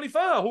הפעם לא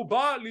בחליפה, הוא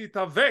בא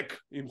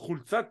להתאבק עם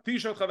חולצת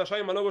טישרט חדשה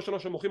עם הלוגו שלו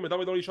שמוכרים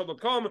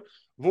ב-www.shop.com,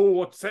 והוא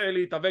רוצה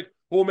להתאבק,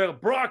 הוא אומר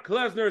ברוק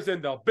לסנר is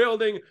in the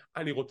building,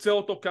 אני רוצה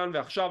אותו כאן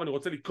ועכשיו, אני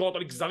רוצה לקרוא אותו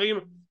לגזרים,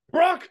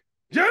 ברוק,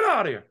 get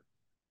out of here!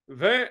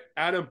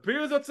 ואדם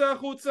פירס יוצא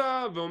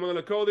החוצה ואומר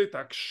לקודי,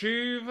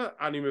 תקשיב,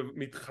 אני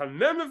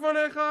מתחנן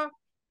בפניך,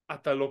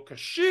 אתה לא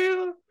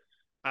כשיר,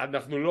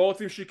 אנחנו לא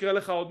רוצים שיקרה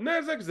לך עוד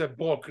נזק, זה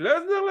ברוק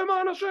לזנר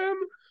למען השם,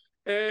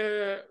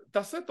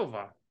 תעשה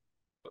טובה,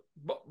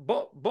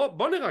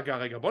 בוא נרגע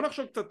רגע, בוא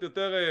נחשוב קצת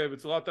יותר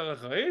בצורה יותר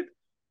אחראית,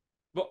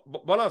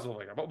 בוא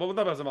נעזור רגע, בוא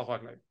נדבר על זה מאחורי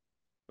הקלעים.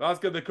 ואז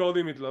כדי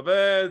קודי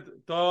מתלבט,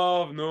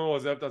 טוב נו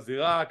עוזב את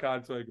הזירה,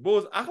 קהל צועק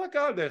בוז, אחלה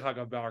קהל דרך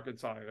אגב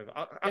בארקנסאי,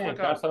 אחלה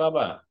קהל.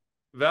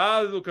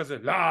 ואז הוא כזה,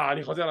 לא,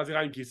 אני חוזר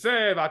לזירה עם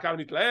כיסא, והקהל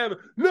מתלהב,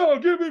 no,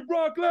 give me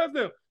ברוק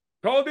לזנר.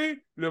 קודי,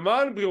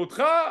 למען בריאותך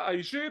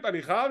האישית,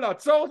 אני חייב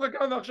לעצור אותך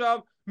כאן ועכשיו.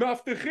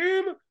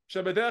 מאבטחים,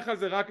 שבדרך כלל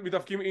זה רק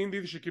מתאבקים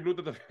אינדיז שקיבלו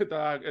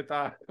את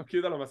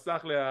התפקיד על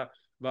המסך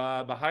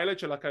בהיילייט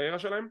של הקריירה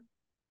שלהם.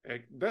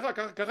 דרך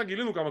כלל ככה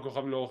גילינו כמה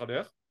כוכבים לאורך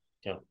הדרך.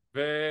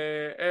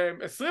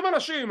 ו20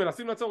 אנשים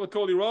מנסים לעצור את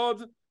קודי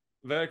רודס,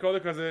 וקודי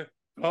כזה,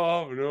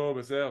 טוב, נו,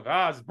 בסדר.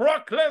 ואז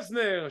ברוק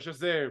לזנר,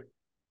 שזה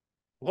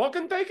רוק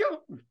אנד טייקר?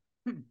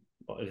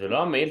 זה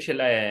לא המעיל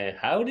של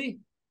האודי?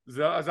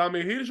 זה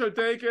המהיל של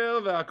טייקר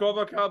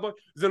והכובע קאבוי.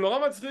 זה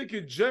נורא מצחיק כי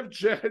ג'ף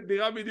ג'ט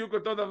נראה בדיוק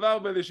אותו דבר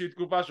באיזושהי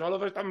תקופה שהוא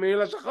לובש את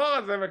המהיל השחור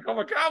הזה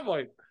וכובע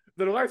קאבוי.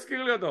 זה נורא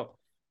הזכיר לי אותו.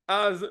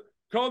 אז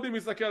קודי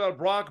מסתכל על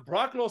ברוק,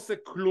 ברוק לא עושה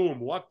כלום,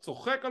 הוא רק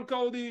צוחק על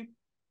קודי,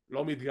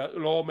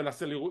 לא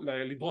מנסה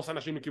לדרוס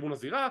אנשים לכיוון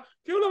הזירה,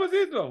 כי הוא לא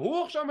מזיז לו,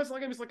 הוא עכשיו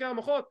משחק משחקי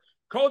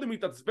המוחות. קודי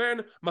מתעצבן,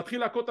 מתחיל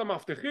להכות את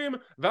המאבטחים,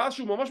 ואז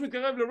שהוא ממש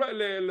מתקרב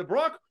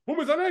לברוק, הוא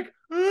מזנק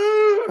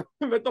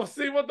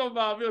ותופסים אותו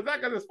באוויר. זה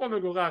היה כזה ספורט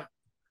מגורח,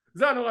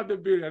 זה היה נורא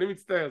דבילי, אני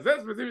מצטער, זה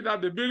ספציפית היה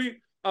דבילי,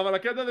 אבל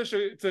הקטע הזה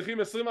שצריכים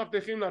 20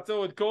 מאבטחים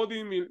לעצור את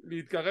קודי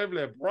להתקרב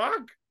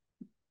לברוק,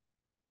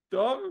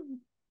 טוב.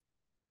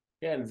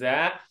 כן, זה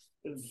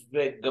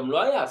גם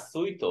לא היה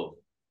עשוי טוב,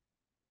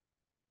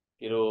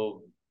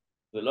 כאילו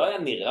זה לא היה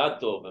נראה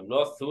טוב, הם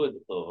לא עשו את זה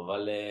טוב,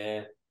 אבל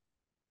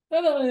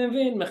בסדר, אני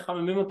מבין,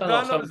 מחממים אותנו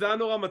עכשיו. זה היה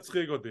נורא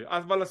מצחיק אותי.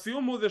 אז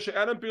לסיום הוא זה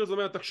שאדם פירס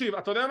אומר, תקשיב,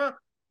 אתה יודע מה?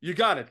 You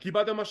got it,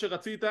 קיבלתם מה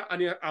שרצית,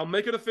 I'll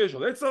make it official,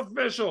 it's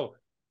official.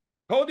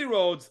 קודי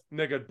רודס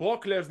נגד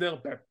ברוק לזנר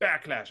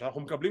בבקלאש,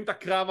 אנחנו מקבלים את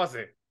הקרב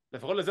הזה,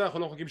 לפחות לזה אנחנו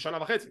לא מחכים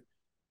שנה וחצי.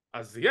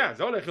 אז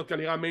זה הולך להיות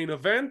כנראה מיין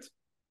איבנט,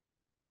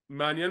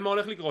 מעניין מה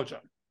הולך לקרות שם.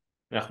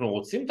 אנחנו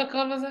רוצים את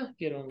הקרב הזה?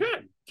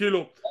 כן,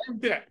 כאילו,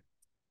 תראה,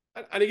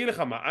 אני אגיד לך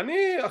מה,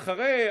 אני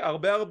אחרי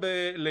הרבה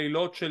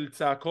לילות של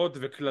צעקות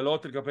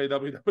וכללות לגבי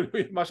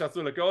WWE, מה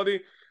שעשו לקודי,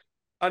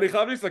 אני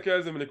חייב להסתכל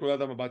על זה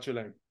מנקודת המבט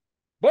שלהם.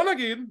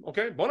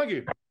 בוא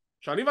נגיד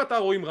שאני ואתה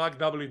רואים רק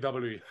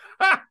WWE.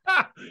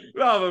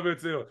 לא, אבל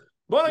בציון.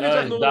 בוא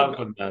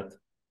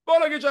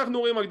נגיד שאנחנו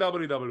רואים רק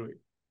WWE.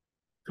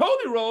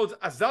 קודי רודס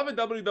עזב את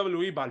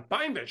WWE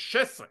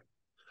ב-2016.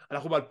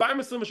 אנחנו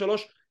ב-2023,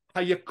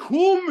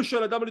 היקום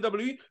של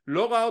ה-WWE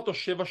לא ראה אותו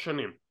 7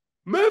 שנים.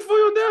 מאיפה הוא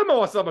יודע מה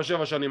הוא עשה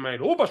ב7 שנים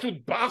האלו? הוא פשוט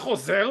בא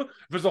חוזר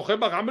וזוכה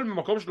ברמבל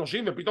במקום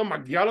 30 ופתאום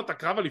מגיע לו את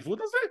הקרב אליפות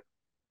הזה?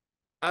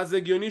 אז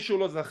הגיוני שהוא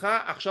לא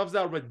זכה, עכשיו זה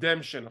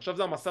הרדמפשן, עכשיו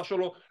זה המסע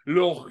שלו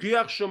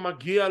להוכיח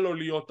שמגיע לו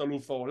להיות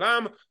אלוף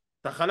העולם.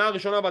 תחנה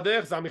הראשונה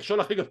בדרך זה המכשול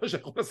הכי גדול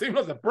שאנחנו נשים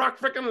לו, זה ברוק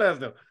פריקן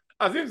לזנר.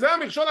 אז אם זה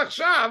המכשול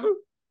עכשיו,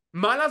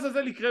 מה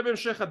לעזאזל יקרה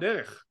בהמשך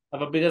הדרך?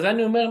 אבל בגלל זה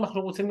אני אומר,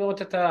 אנחנו רוצים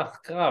לראות את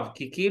הקרב,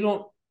 כי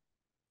כאילו...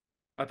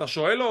 אתה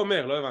שואל או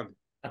אומר? לא הבנתי.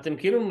 אתם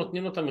כאילו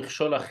נותנים לו את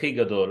המכשול הכי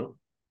גדול,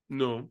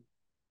 נו,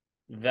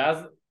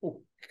 ואז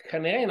הוא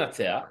כנראה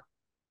ינצח.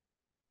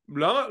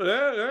 למה?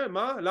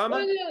 מה? למה?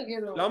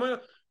 למה?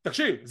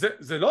 תקשיב,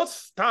 זה לא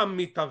סתם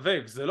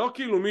מתאבק, זה לא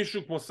כאילו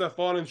מישהו כמו סף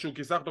רולינס שהוא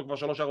כיסח אותו כבר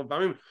 3-4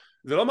 פעמים,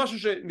 זה לא משהו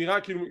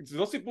שנראה כאילו, זה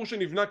לא סיפור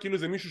שנבנה כאילו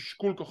זה מישהו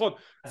שקול כוחות,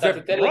 זה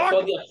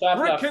ברוק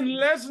פריקן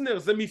לזנר,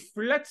 זה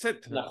מפלצת.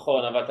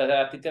 נכון, אבל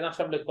אתה תיתן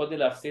עכשיו לקודי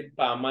להפסיד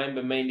פעמיים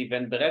במיין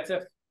איבנט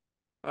ברצף?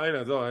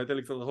 הנה, זו, הייתה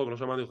לי קצת רחוק, לא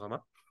שמעתי לך, מה?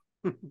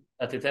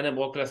 אתה תיתן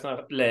לברוק לסנר,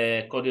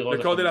 לקודי רודס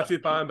לקודי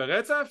להפסיד פעמיים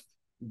ברצף?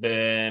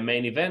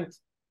 במיין איבנט?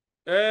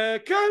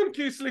 כן,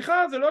 כי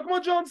סליחה, זה לא כמו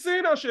ג'ון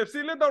סינה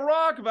שהפסיד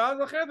לדרוק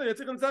ואז אחרי זה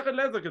יצליח לנצח את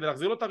לזר כדי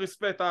להחזיר לו את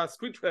הרספקט,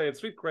 הסטריט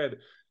קרד.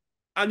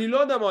 אני לא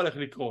יודע מה הולך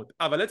לקרות,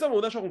 אבל עצם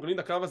העובדה שאנחנו מקבלים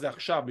את הקרב הזה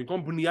עכשיו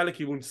במקום בנייה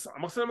לכיוון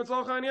סמרסלאם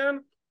לצורך העניין,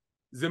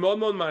 זה מאוד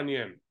מאוד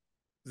מעניין.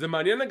 זה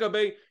מעניין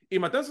לגבי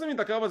אם אתם שמים את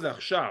הקרב הזה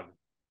עכשיו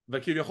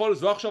וכביכול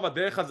זו עכשיו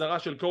הדרך חזרה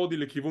של קודי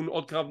לכיוון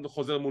עוד קרב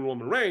חוזר מול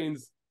רומן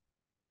ריינס,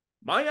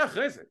 מה יהיה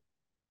אחרי זה?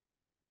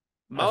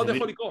 מה עוד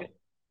יכול לקרות?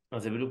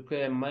 אז זה בדיוק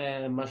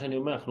מה שאני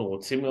אומר, אנחנו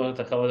רוצים לראות את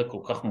הקרב הזה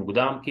כל כך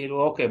מוקדם,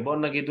 כאילו אוקיי בוא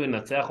נגיד הוא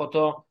ינצח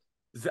אותו.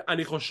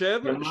 אני חושב,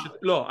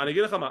 לא, אני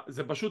אגיד לך מה,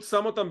 זה פשוט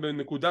שם אותם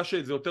בנקודה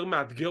שזה יותר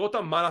מאתגר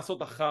אותם מה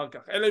לעשות אחר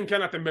כך, אלא אם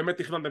כן אתם באמת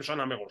תכננתם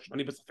שנה מראש,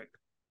 אני בספק.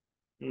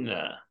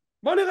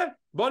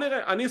 בוא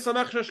נראה, אני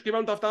שמח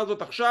שקיבלנו את ההפתעה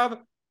הזאת עכשיו,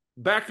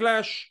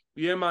 בקלאש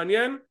יהיה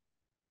מעניין,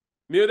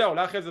 מי יודע,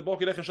 אולי אחרי זה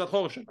ברוק ילך לשעת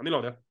חורף שם, אני לא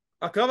יודע.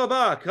 הקרב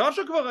הבא, הקרב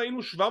שכבר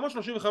ראינו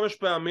 735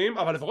 פעמים,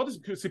 אבל לפחות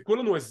סיפקו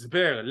לנו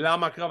הסבר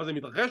למה הקרב הזה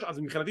מתרחש, אז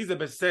מבחינתי זה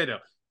בסדר.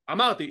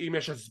 אמרתי, אם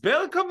יש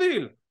הסבר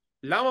קביל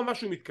למה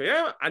משהו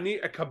מתקיים,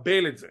 אני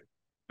אקבל את זה.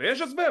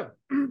 ויש הסבר.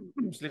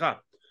 סליחה.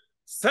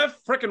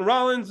 סף פריקן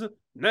רולינס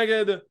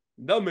נגד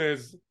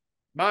דמז.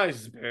 מה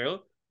ההסבר?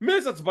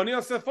 מיז עצבני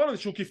על סף רולינס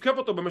שהוא כפכף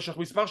אותו במשך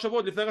מספר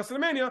שבועות לפני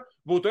רסלמניה,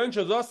 והוא טוען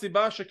שזו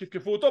הסיבה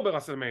שכפכפו אותו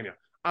ברסלמניה,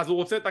 אז הוא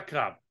רוצה את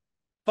הקרב.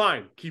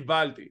 פיין,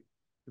 קיבלתי.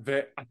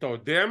 ואתה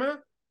יודע מה?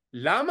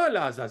 למה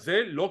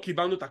לעזאזל לא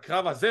קיבלנו את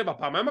הקרב הזה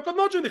בפעמיים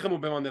הקודמות שנלחמו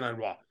במאנדיי נייט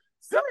רו?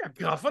 זה היה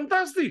קרב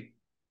פנטסטי.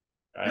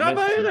 קרב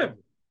הערב.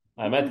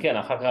 האמת כן,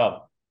 אחר קרב.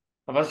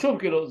 אבל שוב,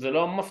 כאילו, זה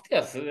לא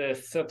מפתיע,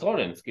 סט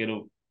רולינס,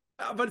 כאילו.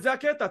 אבל זה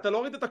הקטע, אתה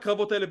לא ראית את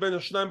הקרבות האלה בין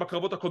השניים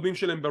בקרבות הקודמים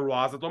שלהם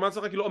ברוע, אז אתה אומר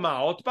לך כאילו, מה,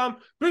 עוד פעם?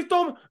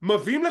 פתאום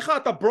מביאים לך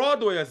את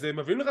הברודווי הזה,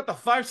 מביאים לך את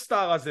ה5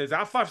 סטאר הזה, זה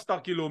היה 5 סטאר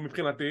כאילו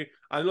מבחינתי,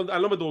 אני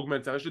לא מדרוג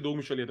מנצר, יש לי דרוג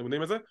משלי, אתם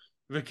יודעים את זה?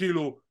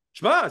 וכאילו,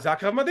 שמע, זה היה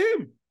קרב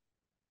מדהים.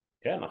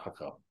 כן, אחר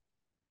קרב.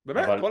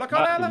 באמת, כל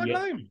הקהל היה על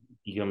הרגליים.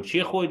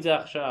 ימשיכו את זה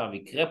עכשיו,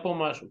 יקרה פה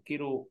משהו,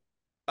 כאילו...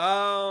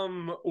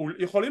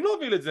 יכולים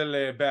להוביל את זה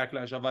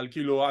לבקלאש, אבל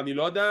כאילו, אני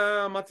לא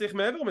יודע מה צריך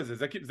מעבר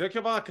מזה, זה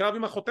כבר הקרב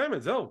עם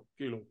החותמת, זהו,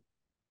 כאילו.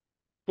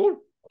 קול.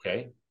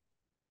 אוקיי.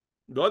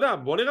 לא יודע,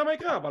 בוא נראה מה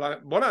יקרה, אבל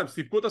בוא נראה, הם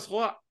סיפקו את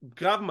הסחורה,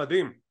 קרב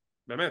מדהים,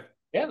 באמת.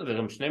 כן, זה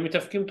גם שני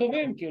מתאפקים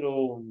טובים,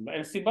 כאילו,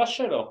 אין סיבה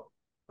שלא.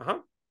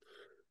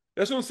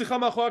 יש לנו שיחה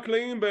מאחורי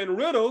הקלעים בין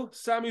רידל,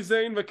 סמי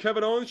זיין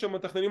וקווין אוונס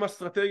שמתכננים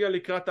אסטרטגיה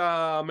לקראת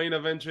המיין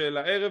אבנט של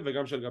הערב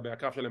וגם של גבי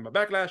הקרב שלהם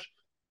בבקלאש,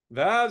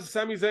 ואז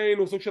סמי זיין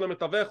הוא סוג של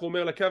המתווך, הוא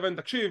אומר לקווין,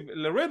 תקשיב,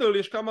 לרידל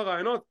יש כמה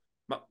רעיונות.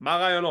 מה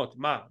רעיונות?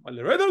 מה?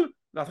 לרידל?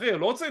 אחי,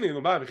 לא רציני,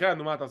 נו מה, בכלל,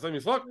 נו מה, אתה עושה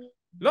משחק?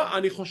 לא,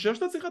 אני חושב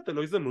שאתה צריך לתת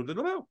לו הזדמנות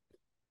לדבר.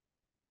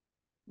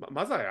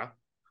 מה זה היה?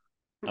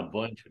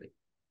 הבוין שלי.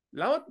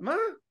 למה?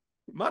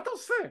 מה אתה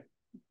עושה?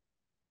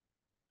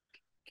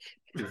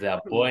 זה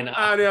הבוין.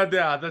 אני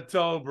יודע, the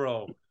toe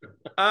bro.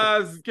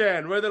 אז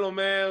כן, רידל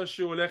אומר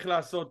שהוא הולך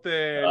לעשות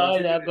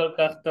זה היה כל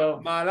כך טוב.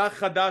 מהלך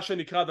חדש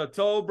שנקרא the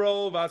toe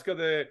bro, ואז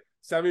כזה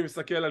סמי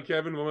מסתכל על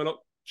קווין ואומר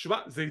לו,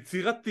 שמע, זה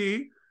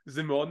יצירתי,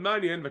 זה מאוד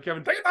מעניין,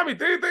 וקווין, תגיד, אתה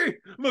אמיתי איתי?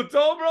 the toe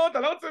bro, אתה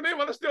לא רציני,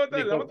 מה זה שטויות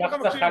האלה? אני כל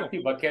כך צחקתי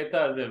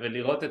בקטע הזה,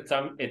 ולראות את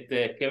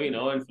קווין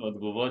אוונס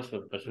והתגובות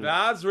שלו פשוט.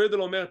 ואז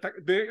רידל אומר,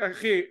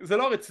 אחי, זה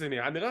לא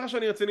רציני, נראה לך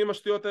שאני רציני עם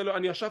השטויות האלו,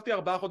 אני ישבתי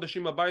 4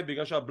 חודשים בבית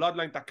בגלל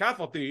שהבלודליין תקף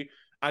אותי,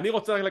 אני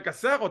רוצה רק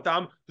לכסח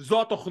אותם,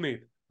 זו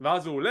התוכנית.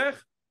 ואז הוא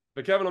הולך,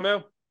 וקווין אומר,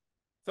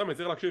 סמי,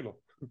 צריך להקשיב לו.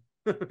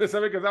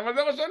 סמי כזה, אבל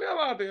זה מה שאני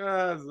אמרתי.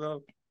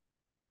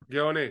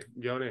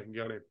 גאוני,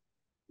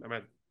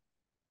 באמת.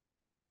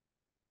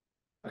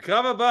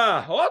 הקרב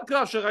הבא, עוד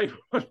קרב שראינו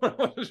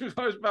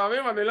 35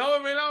 פעמים, אני לא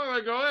מבין למה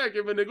זה קורה,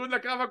 כי בניגוד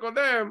לקרב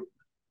הקודם,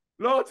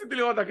 לא רציתי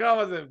לראות את הקרב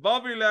הזה.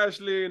 בובי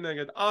לשלי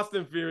נגד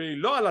אוסטין פירי,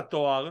 לא על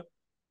התואר.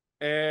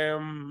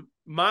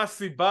 מה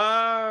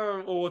הסיבה?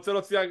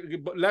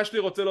 לשלי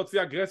רוצה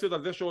להוציא אגרסיות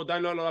על זה שהוא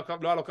עדיין לא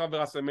היה לו קרב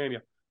ברסלמניה.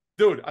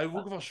 דוד,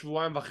 היו כבר 1.5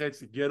 שבועות,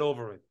 get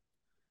over it.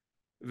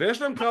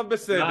 ויש להם קרב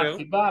בסדר. מה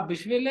הסיבה?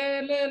 בשביל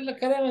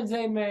לקדם את זה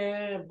עם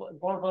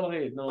ברון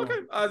ריד. אוקיי,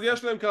 אז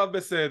יש להם קרב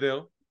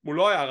בסדר. הוא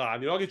לא היה רע,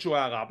 אני לא אגיד שהוא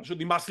היה רע, פשוט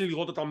נמאס לי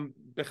לראות אותם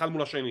אחד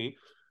מול השני.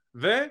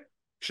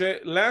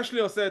 וכשלשלי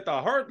עושה את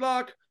ה-hurt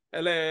lock,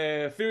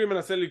 פירי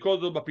מנסה לקרוא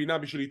אותו בפינה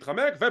בשביל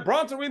להתחמק,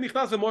 וברונסון ריד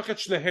נכנס ומועך את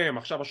שניהם.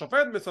 עכשיו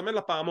השופט מסמן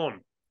לפעמון,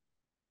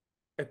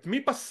 את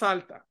מי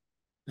פסלת?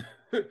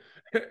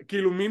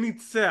 כאילו מי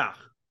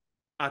ניצח?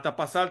 אתה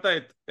פסלת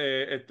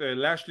את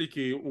לשלי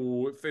כי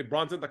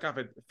ברונסון תקף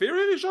את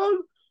פירי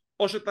ראשון,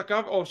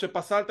 או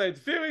שפסלת את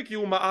פירי כי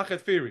הוא מעך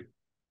את פירי?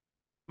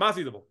 מה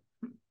עשית בו?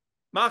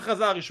 מה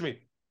ההכרזה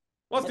הרשמית?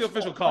 What's the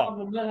official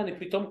call? אני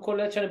פתאום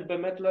קולט שאני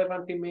באמת לא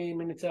הבנתי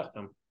מי ניצח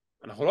אותם.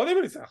 אנחנו לא יודעים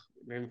מי ניצח,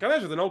 אני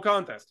מקווה שזה no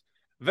contest.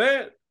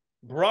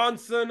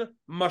 וברונסון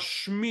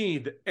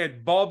משמיד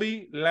את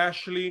בובי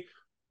לשלי.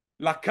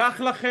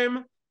 לקח לכם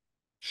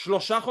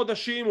 3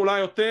 חודשים אולי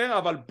יותר,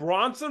 אבל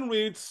ברונסון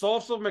ריד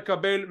סוף סוף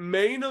מקבל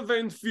מיין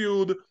איבנט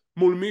פיוד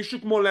מול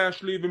מישהו כמו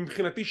לשלי,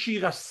 ומבחינתי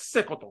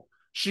שירסק אותו.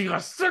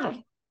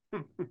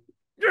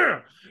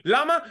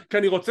 למה? כי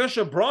אני רוצה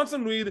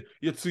שברונסון ריד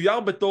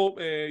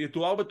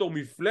יתואר בתור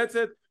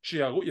מפלצת,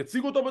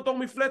 שיציגו אותו בתור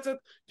מפלצת,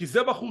 כי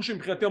זה בחור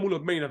שמבחינתי אמור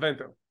להיות מיין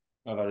איבנטר.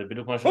 אבל זה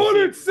בדיוק מה שהוא הוא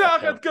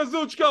ניצח את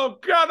קזוצ'קה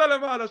אוקדה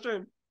למען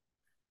השם.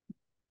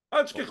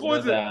 אל תשכחו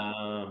את זה. זה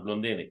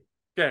הבלונדיני.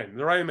 כן,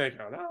 זה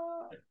ריינמייקר.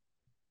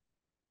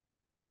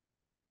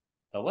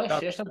 אתה רואה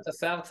שיש להם את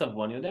השיער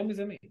צבוע, אני יודע מי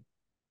זה מי.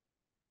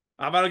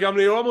 אבל גם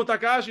ליום הוא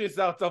תקע שהיא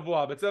שיער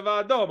צבוע בצבע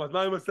אדום, אז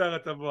מה עם השיער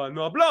הצבוע?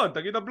 נו, הבלונד,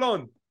 תגיד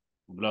הבלונד.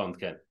 בלונד,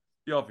 כן.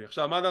 יופי,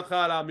 עכשיו מה דעתך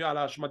על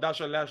ההשמדה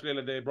של לשלי על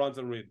ידי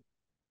ברונסון ריד?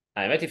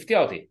 האמת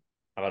הפתיע אותי,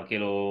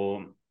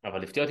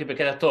 אבל הפתיע אותי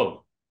בקטע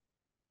טוב.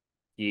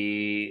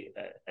 כי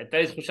הייתה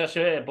לי תחושה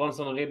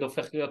שברונסון ריד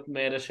הופך להיות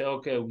מאלה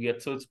שאוקיי, הוא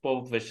יצוץ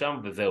פה ושם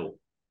וזהו.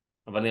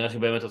 אבל נראה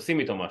שבאמת עושים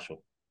איתו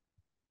משהו.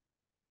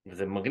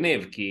 וזה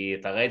מגניב, כי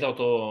אתה ראית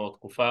אותו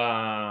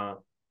תקופה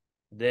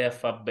די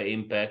יפה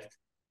באימפקט,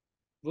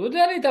 והוא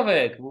יודע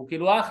להתאבק, והוא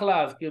כאילו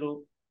אחלה, אז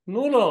כאילו,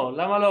 תנו לו,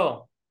 למה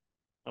לא?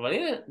 אבל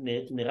הנה,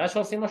 נראה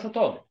שעושים משהו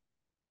טוב.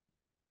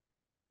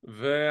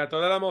 ואתה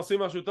יודע למה עושים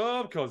משהו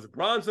טוב? Because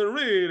Bronson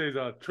Reed is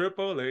a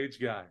Triple H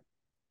guy.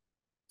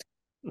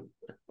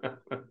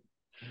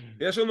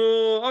 יש לנו,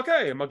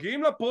 אוקיי,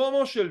 מגיעים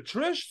לפרומו של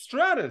טריש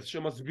סטרטס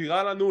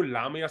שמסבירה לנו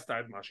למה היא עשתה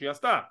את מה שהיא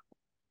עשתה.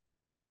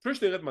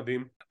 טריש נראית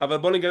מדהים, אבל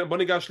בוא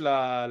ניגש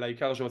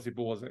לעיקר של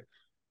הסיפור הזה.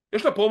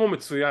 יש לה פרומו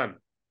מצוין.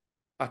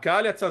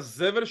 הקהל יצא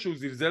זבל שהוא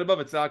זלזל בה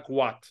וצעק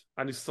וואט,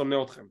 אני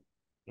שונא אתכם.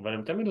 אבל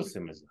הם תמיד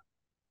עושים את זה.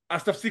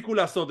 אז תפסיקו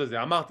לעשות את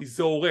זה, אמרתי,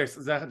 זה הורס,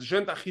 זה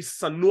השנט הכי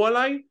שנוא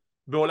עליי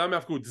בעולם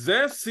ההפקות.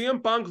 זה סי.אם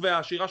פאנק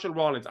והשירה של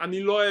רולינס,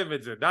 אני לא אוהב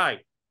את זה, די.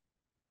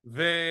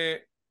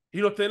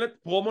 והיא נותנת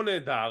פרומו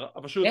נהדר,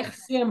 פשוט... איך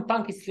סי.אם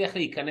פאנק הצליח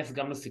להיכנס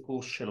גם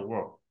לסיקור של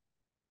רו?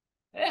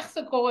 איך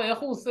זה קורה? איך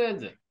הוא עושה את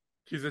זה?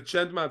 כי זה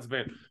צ'נט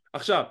מעצבן.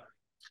 עכשיו,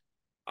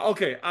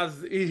 אוקיי,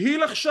 אז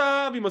היא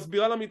עכשיו, היא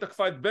מסבירה לה מי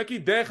תקפה את בקי.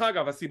 דרך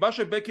אגב, הסיבה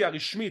שבקי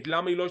הרשמית,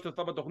 למה היא לא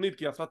השתתפה בתוכנית,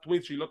 כי היא עשה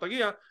טוויט שהיא לא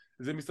תגיע,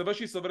 זה מסתבר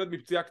שהיא סובלת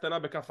מפציעה קטנה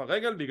בכף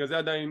הרגל, בגלל זה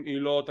עדיין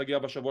היא לא תגיע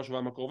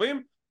שבועיים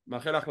הקרובים.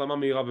 מאחל החלמה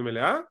מהירה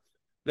ומלאה.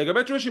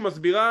 לגבי טריש היא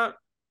מסבירה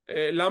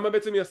למה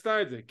בעצם היא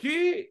עשתה את זה,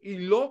 כי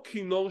היא לא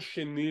כינור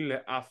שני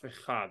לאף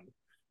אחד.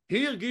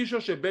 היא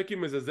הרגישה שבקי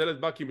מזלזלת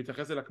בה כי היא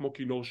מתייחסת אליה כמו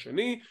כינור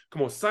שני,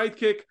 כמו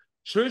סיידקיק.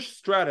 טריש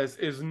סטרטס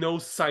is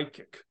no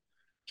sidekick.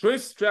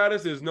 Trish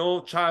Stratus is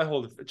no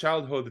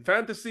childhood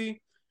fantasy.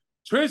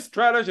 Trish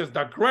Stratus is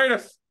the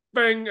greatest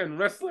thing in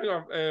wrestling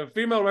of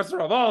female wrestler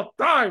of all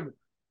time.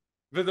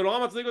 וזה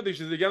נורא מצחיק אותי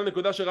שזה הגיע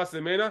לנקודה של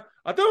רסלמניה.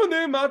 אתם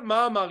יודעים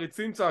מה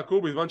המעריצים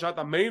צעקו בזמן שהיה את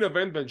המיין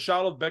איבנט בין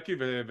שרלוט בקי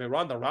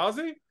ורונדה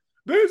ראוזי?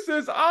 This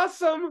is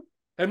awesome.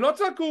 הם לא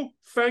צעקו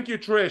thank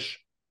you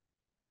Trish.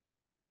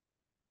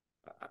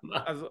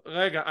 אז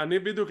רגע, אני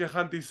בדיוק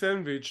הכנתי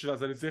סנדוויץ'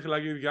 אז אני צריך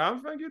להגיד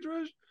גם thank you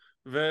Trish?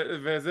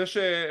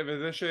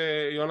 וזה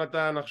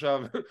שיונתן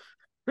עכשיו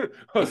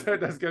עושה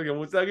את הסקר גם הוא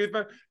רוצה להגיד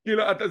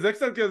כאילו זה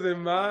קצת כזה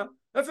מה?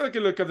 זה קצת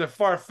כאילו כזה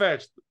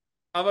far-fetched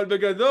אבל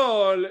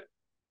בגדול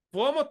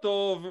פרומו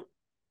טוב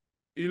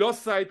היא לא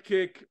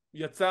סיידקיק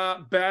יצא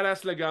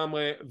badass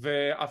לגמרי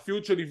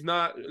והפיוט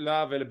שנבנה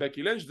לה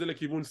ולבקי לינץ' זה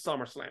לכיוון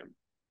סאמר סלאם.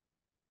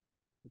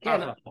 כן,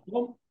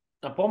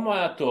 הפרומו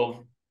היה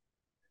טוב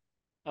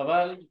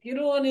אבל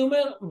כאילו אני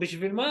אומר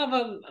בשביל מה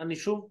אבל אני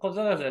שוב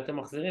חוזר על זה אתם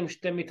מחזירים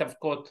שתי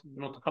מתאבקות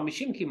בנות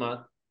 50 כמעט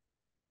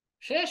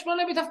שיש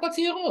מלא מתאבקות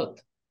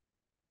צעירות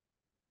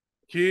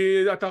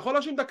כי אתה יכול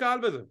להאשים את הקהל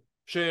בזה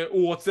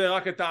שהוא רוצה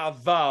רק את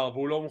העבר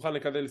והוא לא מוכן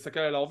להסתכל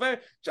על ההווה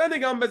שאני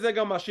גם בזה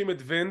גם מאשים את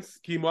וינס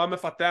כי אם הוא היה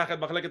מפתח את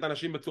מחלקת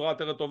הנשים בצורה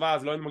יותר טובה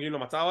אז לא היינו מגיעים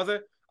למצב הזה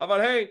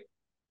אבל היי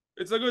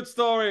it's a good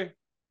story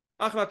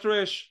אחלה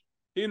טריש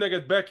היא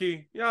נגד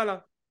בקי יאללה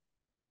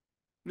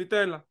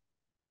ניתן לה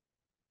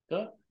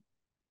טוב.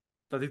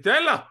 אתה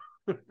תיתן לה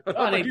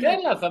אני אתן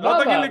לה, סבבה.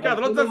 לא תגיד לי ככה,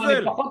 לא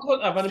תזלזל.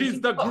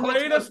 She's the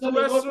greatest greatest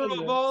wrestler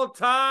of all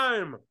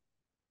time.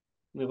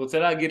 אני רוצה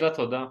להגיד לה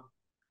תודה.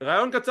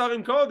 רעיון קצר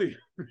עם קודי.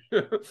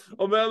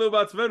 אומר לנו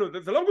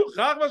בעצמנו, זה לא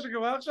מוכרח מה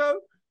שקורה עכשיו?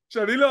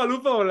 שאני לא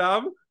אלוף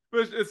העולם,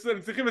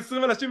 צריכים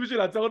 20 אנשים בשביל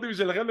לעצור אותי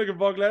בשבילכם נגד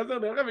ברוק לזנר,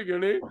 נראה לכם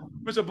הגיוני,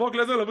 ושברוק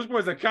לזנר לבוש כמו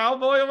איזה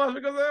קאובוי או משהו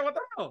כזה,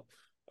 מה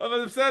אבל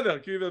זה בסדר,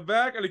 כי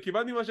בבק, אני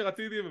קיבלתי מה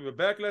שרציתי,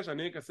 ובבקלש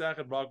אני אכסח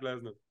את ברוק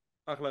לזנר.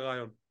 אחלה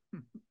רעיון.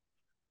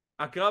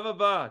 הקרב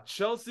הבא,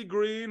 צ'לסי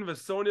גרין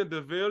וסוניה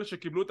דוויל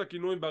שקיבלו את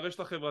הכינוי ברשת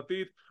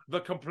החברתית The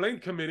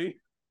Complaint Committee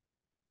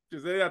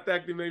שזה יהיה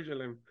הטאג-טים ניים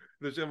שלהם,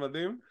 זה שם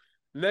מדהים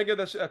נגד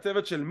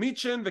הצוות של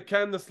מיצ'ן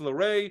וקנדס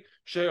לוריי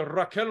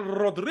שרקל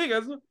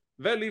רודריגז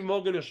וליב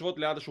מורגן יושבות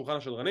ליד השולחן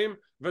השדרנים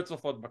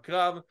וצופות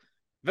בקרב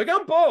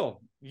וגם פה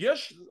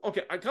יש,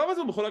 אוקיי, הקרב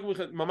הזה הוא מחולק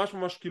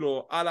ממש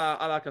כאילו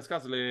על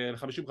הקסקס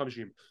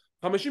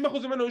ל-50-50 50%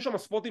 ממנו יש שם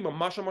ספוטים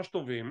ממש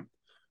טובים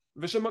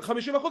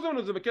ו50%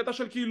 ממנו זה בקטע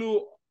של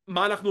כאילו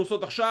מה אנחנו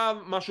עושות עכשיו,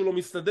 משהו לא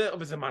מסתדר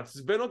וזה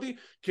מעצבן אותי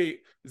כי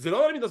זה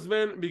לא אני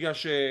מתעצבן בגלל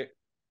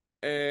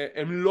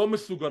שהן לא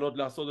מסוגלות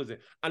לעשות את זה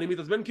אני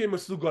מתעצבן כי הן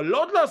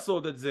מסוגלות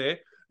לעשות את זה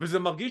וזה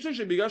מרגיש לי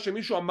שבגלל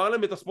שמישהו אמר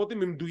להם את הספוטים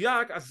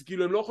במדויק אז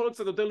כאילו הן לא יכולות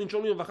קצת יותר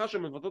לנשום לרווחה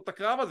שהן מבטאות את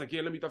הקרב הזה כי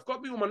הן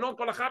מתאבקות מיומנות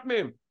כל אחת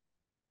מהן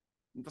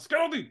מתסכל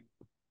אותי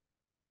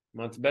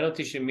מעצבן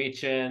אותי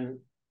שמיצ'ן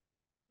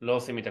לא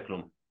עושים איתה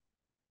כלום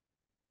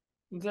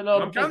זה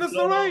לא... גם כאן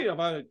אסורי,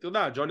 אבל אתה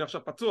יודע, ג'וני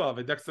עכשיו פצוע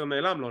ודקסטר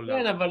נעלם לו.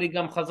 כן, אבל היא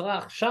גם חזרה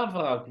עכשיו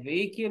רק,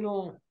 והיא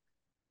כאילו...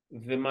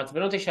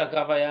 ומעצבן אותי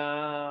שהקרב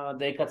היה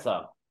די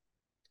קצר.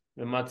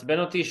 ומעצבן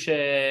אותי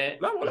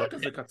לא, הוא לא היה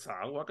כזה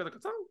קצר, הוא היה כזה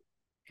קצר.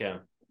 כן.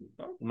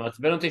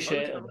 מעצבן אותי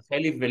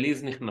שרחלי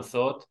וליז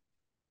נכנסות,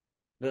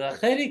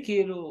 ורחלי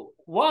כאילו,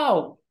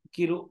 וואו,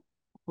 כאילו,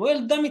 הוא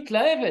ילדה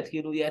מתלהבת,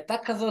 כאילו, היא הייתה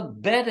כזאת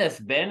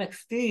בדס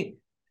ב-NXT,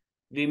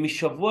 והיא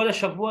משבוע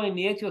לשבוע היא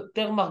נהיית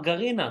יותר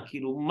מרגרינה,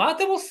 כאילו, מה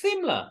אתם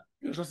עושים לה?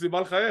 יש לה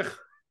סיבה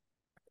לחייך.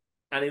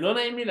 אני לא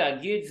נעים לי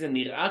להגיד, זה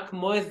נראה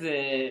כמו איזה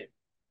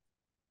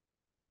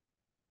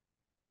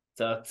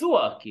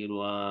צעצוע,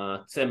 כאילו,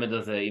 הצמד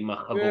הזה עם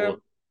החגורות.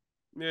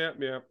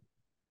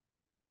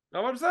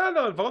 אבל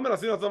בסדר, לפחות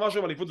מנסים לעשות משהו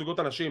עם אליפות זוגות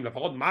אנשים,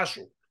 לפחות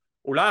משהו.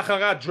 אולי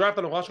אחרי הדראפט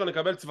הנורא שלך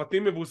נקבל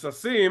צוותים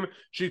מבוססים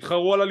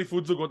שיתחרו על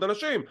אליפות זוגות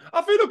אנשים.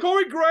 אפילו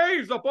קורי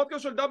גרייבס,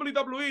 הפודקאסט של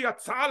WWE,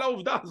 יצא על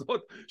העובדה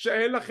הזאת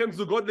שאין לכם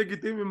זוגות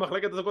לגיטימיים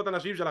במחלקת זוגות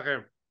אנשים שלכם.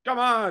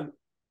 כמובן.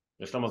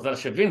 יש לו מזל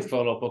שווינס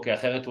כבר לא פה, כי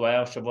אחרת הוא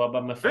היה שבוע הבא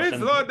מפרשן.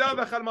 וינס לא יודע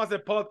בכלל מה זה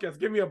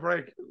פודקאסט, give me a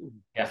break.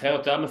 כי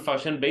אחרת הוא היה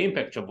מפרשן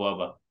באימפקט שבוע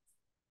הבא.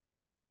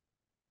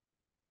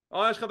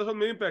 יש חדשות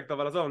מאימפקט,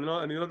 אבל עזוב,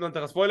 אני לא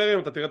נותן לך ספוילרים,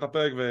 אתה תראה את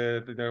הפרק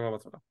ותתראה מה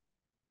בעצמך.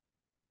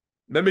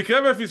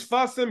 במקרה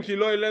ופספסתם כי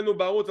לא העלינו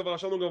בערוץ אבל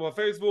רשמנו גם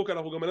בפייסבוק,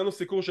 אנחנו גם העלינו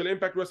סיקור של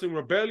אימפקט רסלינג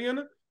רבליון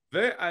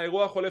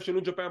והאירוע החולף של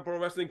ניו ג'פן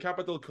פרו רסלינג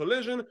קפיטל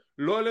קוליז'ן.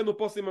 לא העלינו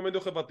פוסטים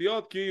במדיות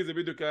חברתיות כי זה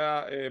בדיוק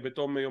היה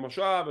בתום יום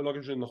השואה ולא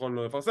חושב שנכון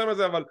לא לפרסם את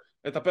זה, אבל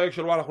את הפרק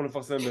של וואלה אנחנו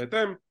נפרסם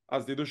בהתאם,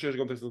 אז תדעו שיש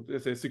גם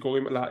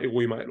סיקורים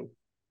לאירועים האלו.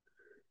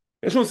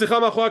 יש לנו שיחה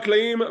מאחורי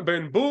הקלעים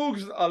בין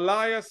בוגס,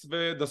 אלייס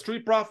ו-The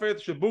Street Prophet,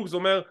 שבוגס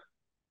אומר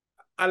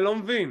אני לא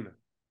מבין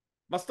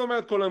מה זאת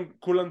אומרת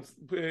כולם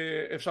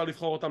אפשר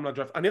לבחור אותם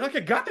לדראפט? אני רק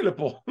הגעתי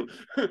לפה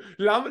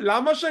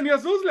למה שאני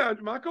אזוז לאן?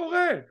 מה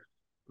קורה?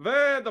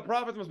 ו-The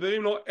Prophet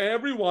מסבירים לו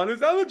everyone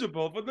is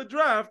eligible for the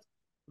draft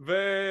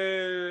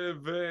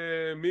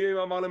ומי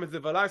אמר להם את זה?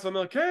 ולייס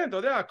אומר כן, אתה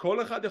יודע,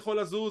 כל אחד יכול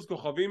לזוז,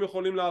 כוכבים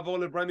יכולים לעבור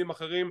לברנדים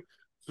אחרים,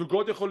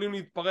 זוגות יכולים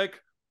להתפרק,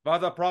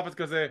 ואז ה-Prophet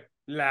כזה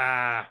לא,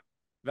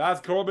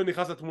 ואז קורבן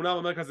נכנס לתמונה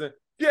ואומר כזה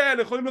כן,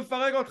 יכולים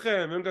לפרק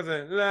אתכם, והם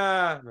כזה לא,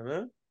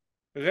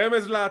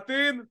 רמז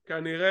לעתיד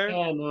כנראה,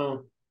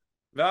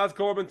 ואז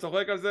קורבן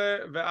צוחק על זה,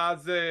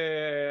 ואז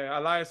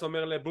אלייס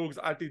אומר לבוגס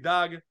אל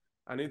תדאג,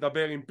 אני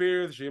אדבר עם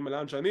פירס שאם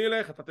לאן שאני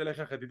אלך אתה תלך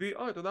יחד איתי.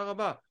 אוי תודה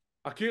רבה,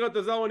 אקירה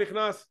טזאווה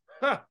נכנס,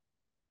 אתה?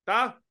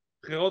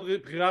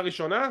 בחירה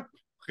ראשונה?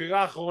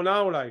 בחירה אחרונה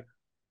אולי.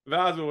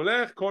 ואז הוא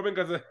הולך, קורבן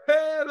כזה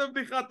זה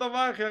בדיחה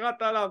טובה, איך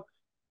ירדת עליו,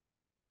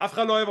 אף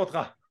אחד לא אוהב אותך,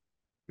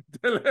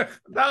 תלך,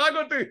 תהרג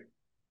אותי.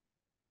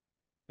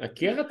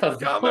 אקירה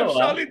טזאווה כמה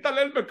אפשר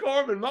להתעלל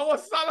בקורבן, מה הוא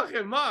עשה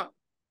לכם, מה?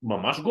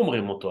 ממש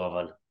גומרים אותו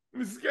אבל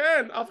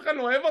מסכן, אף אחד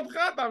לא אוהב אותך,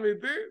 אתה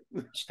אמיתי?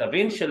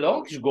 שתבין שלא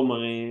רק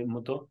שגומרים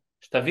אותו,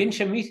 שתבין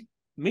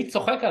שמי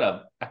צוחק עליו,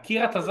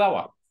 אקירה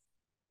טזאווה.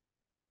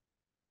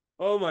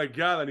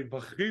 אומייגאד, אני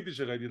בכיתי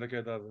שראיתי את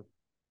הקטע הזה.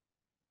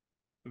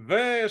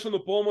 ויש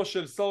לנו פרומו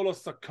של סולו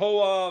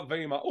סקואה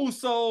ועם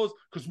האוסוס,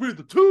 cause we're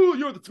the two,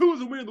 you're the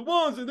twos and we're the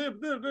ones,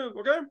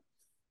 אוקיי?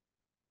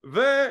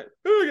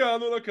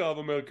 והגענו לקרב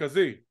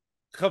המרכזי,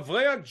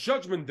 חברי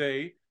ה-Judgment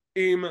Day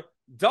עם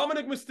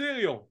דומיניק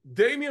מיסטריו,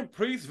 דמיאן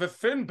פריסט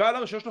ופין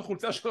בלר שיש לו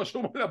חולצה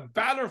שרשום עליה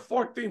בלר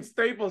 14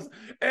 סטייפלס.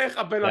 איך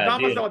הבן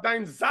אדם הזה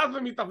עדיין זז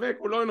ומתאבק,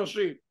 הוא לא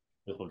אנושי.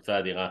 זו חולצה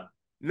אדירה.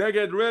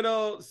 נגד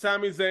רידל,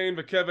 סמי זיין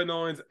וקווין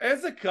אורנס.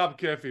 איזה קרב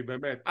כיפי,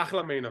 באמת,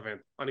 אחלה מיין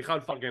אבנט, אני חייב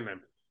לפרגן להם.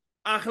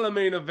 אחלה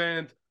מיין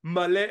אבנט,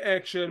 מלא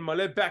אקשן,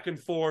 מלא back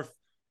and forth.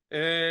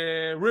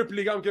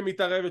 ריפלי גם כן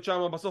מתערבת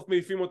שם, בסוף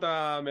מעיפים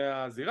אותה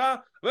מהזירה,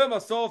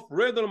 ובסוף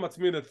רידל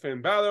מצמיד את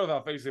פין בלר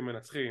והפייסים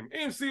מנצחים.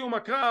 עם סיום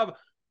הקרב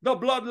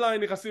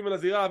הבלודליין נכנסים אל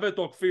הזירה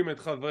ותוקפים את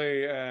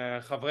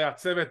חברי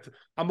הצוות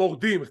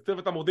המורדים,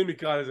 צוות המורדים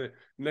נקרא לזה,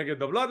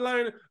 נגד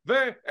הבלודליין,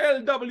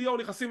 ו-LWO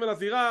נכנסים אל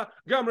הזירה,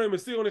 גם ריי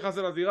מיסטריו נכנס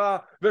אל הזירה,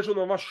 ויש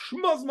לנו ממש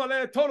שמוז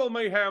מלא, טוטל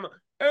מייהם.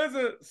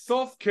 איזה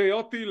סוף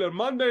קיוטי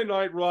ל-Monday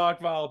Night Raw,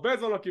 כבר הרבה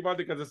זמן לא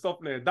קיבלתי כזה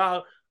סוף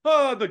נהדר.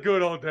 The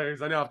good old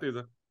days, אני אהבתי את זה.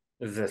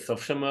 זה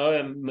סוף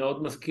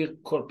שמאוד מזכיר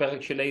כל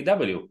פרק של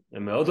A.W.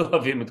 הם מאוד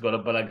אוהבים את כל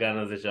הבלגן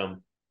הזה שם.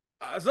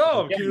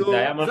 עזוב, כאילו, זה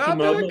היה משהו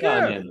מאוד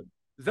מרענן.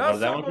 זה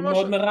היה משהו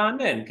מאוד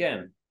מרענן,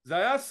 כן. זה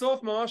היה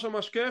סוף ממש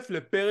ממש כיף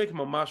לפרק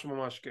ממש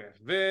ממש כיף.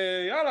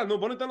 ויאללה, נו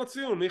בוא ניתן לו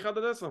ציון, מ-1 עד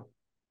 10.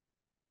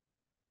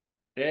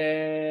 6.5.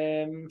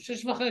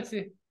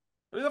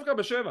 אני דווקא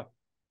ב7. אני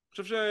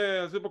חושב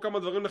שעשו פה כמה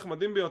דברים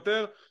נחמדים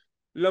ביותר,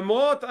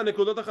 למרות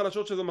הנקודות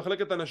החלשות שזה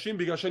מחלקת אנשים,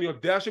 בגלל שאני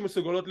יודע שהן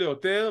מסוגלות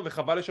ליותר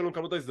וחבל לי שלא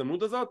נקבלו את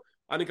ההזדמנות הזאת.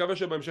 אני מקווה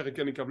שבהמשך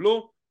כן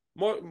יקבלו.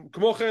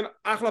 כמו כן,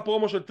 אחלה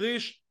פרומו של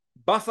טריש,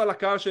 בס על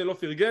הקהל שלא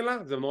פרגן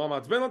לה, זה נורא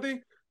מעצבן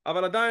אותי,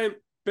 אבל עדיין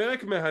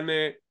פרק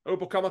מהנה. היו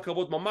פה כמה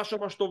קרבות ממש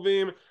ממש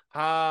טובים.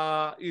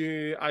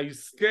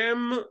 ההסכם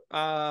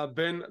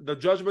בין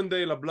The Judgment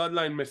Day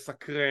לבלודליין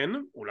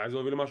מסקרן, אולי זה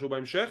הוביל למשהו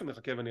בהמשך,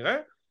 נחכה ונראה.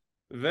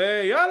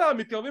 ויאללה,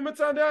 מתקרבים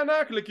בצעדי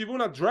ענק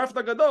לכיוון הדראפט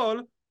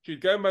הגדול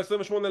שיתקיים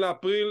ב-28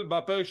 לאפריל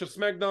בפרק של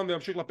סמקדאון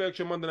וימשיך לפרק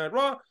של Monday Night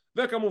Raw,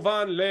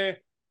 וכמובן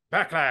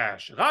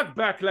לבקלאש, רק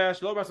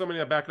בקלאש, לא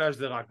בסמניה בקלאש,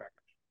 זה רק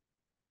בקלאש.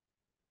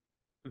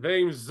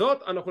 ועם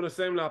זאת אנחנו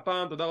נסיים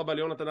להפעם. תודה רבה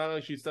ליונתן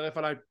הררי שהצטרף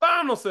עליי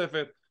פעם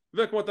נוספת,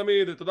 וכמו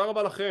תמיד תודה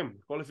רבה לכם,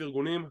 כל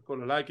הפרגונים,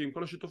 כל הלייקים,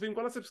 כל השיתופים,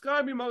 כל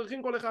הסאבסקרייבים,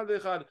 מעריכים כל אחד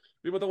ואחד.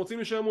 ואם אתם רוצים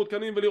להישאר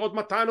מעודכנים ולראות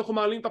מתי אנחנו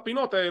מעלים את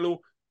הפינות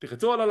האלו,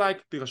 תחצו על הלייק,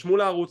 תירשמו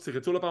לערוץ,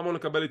 תחצו לפעמון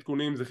לקבל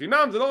עדכונים, זה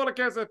חינם, זה לא עולה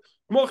כסף.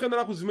 כמו כן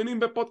אנחנו זמינים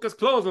בפודקאסט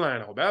קלוזליין,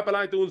 אנחנו באפל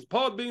אייטונס,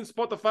 פודבין,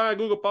 ספוטיפיי,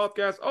 גוגל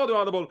פודקאסט,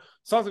 אודיו אדיבל,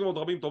 סאונדקלאוד ועוד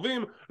רבים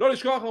טובים. לא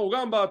לשכוח, אנחנו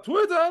גם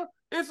בטוויטר,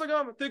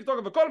 אינסטגרם, טיק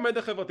טוק וכל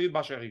מדיה חברתית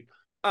באשר היא.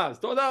 אז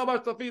תודה רבה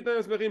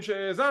שצפיתם, שמחים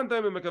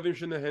שהאזנתם ומקווים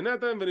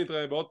שנהנתם,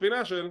 ונתראה בעוד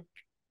פינה של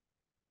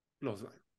קלוזליין.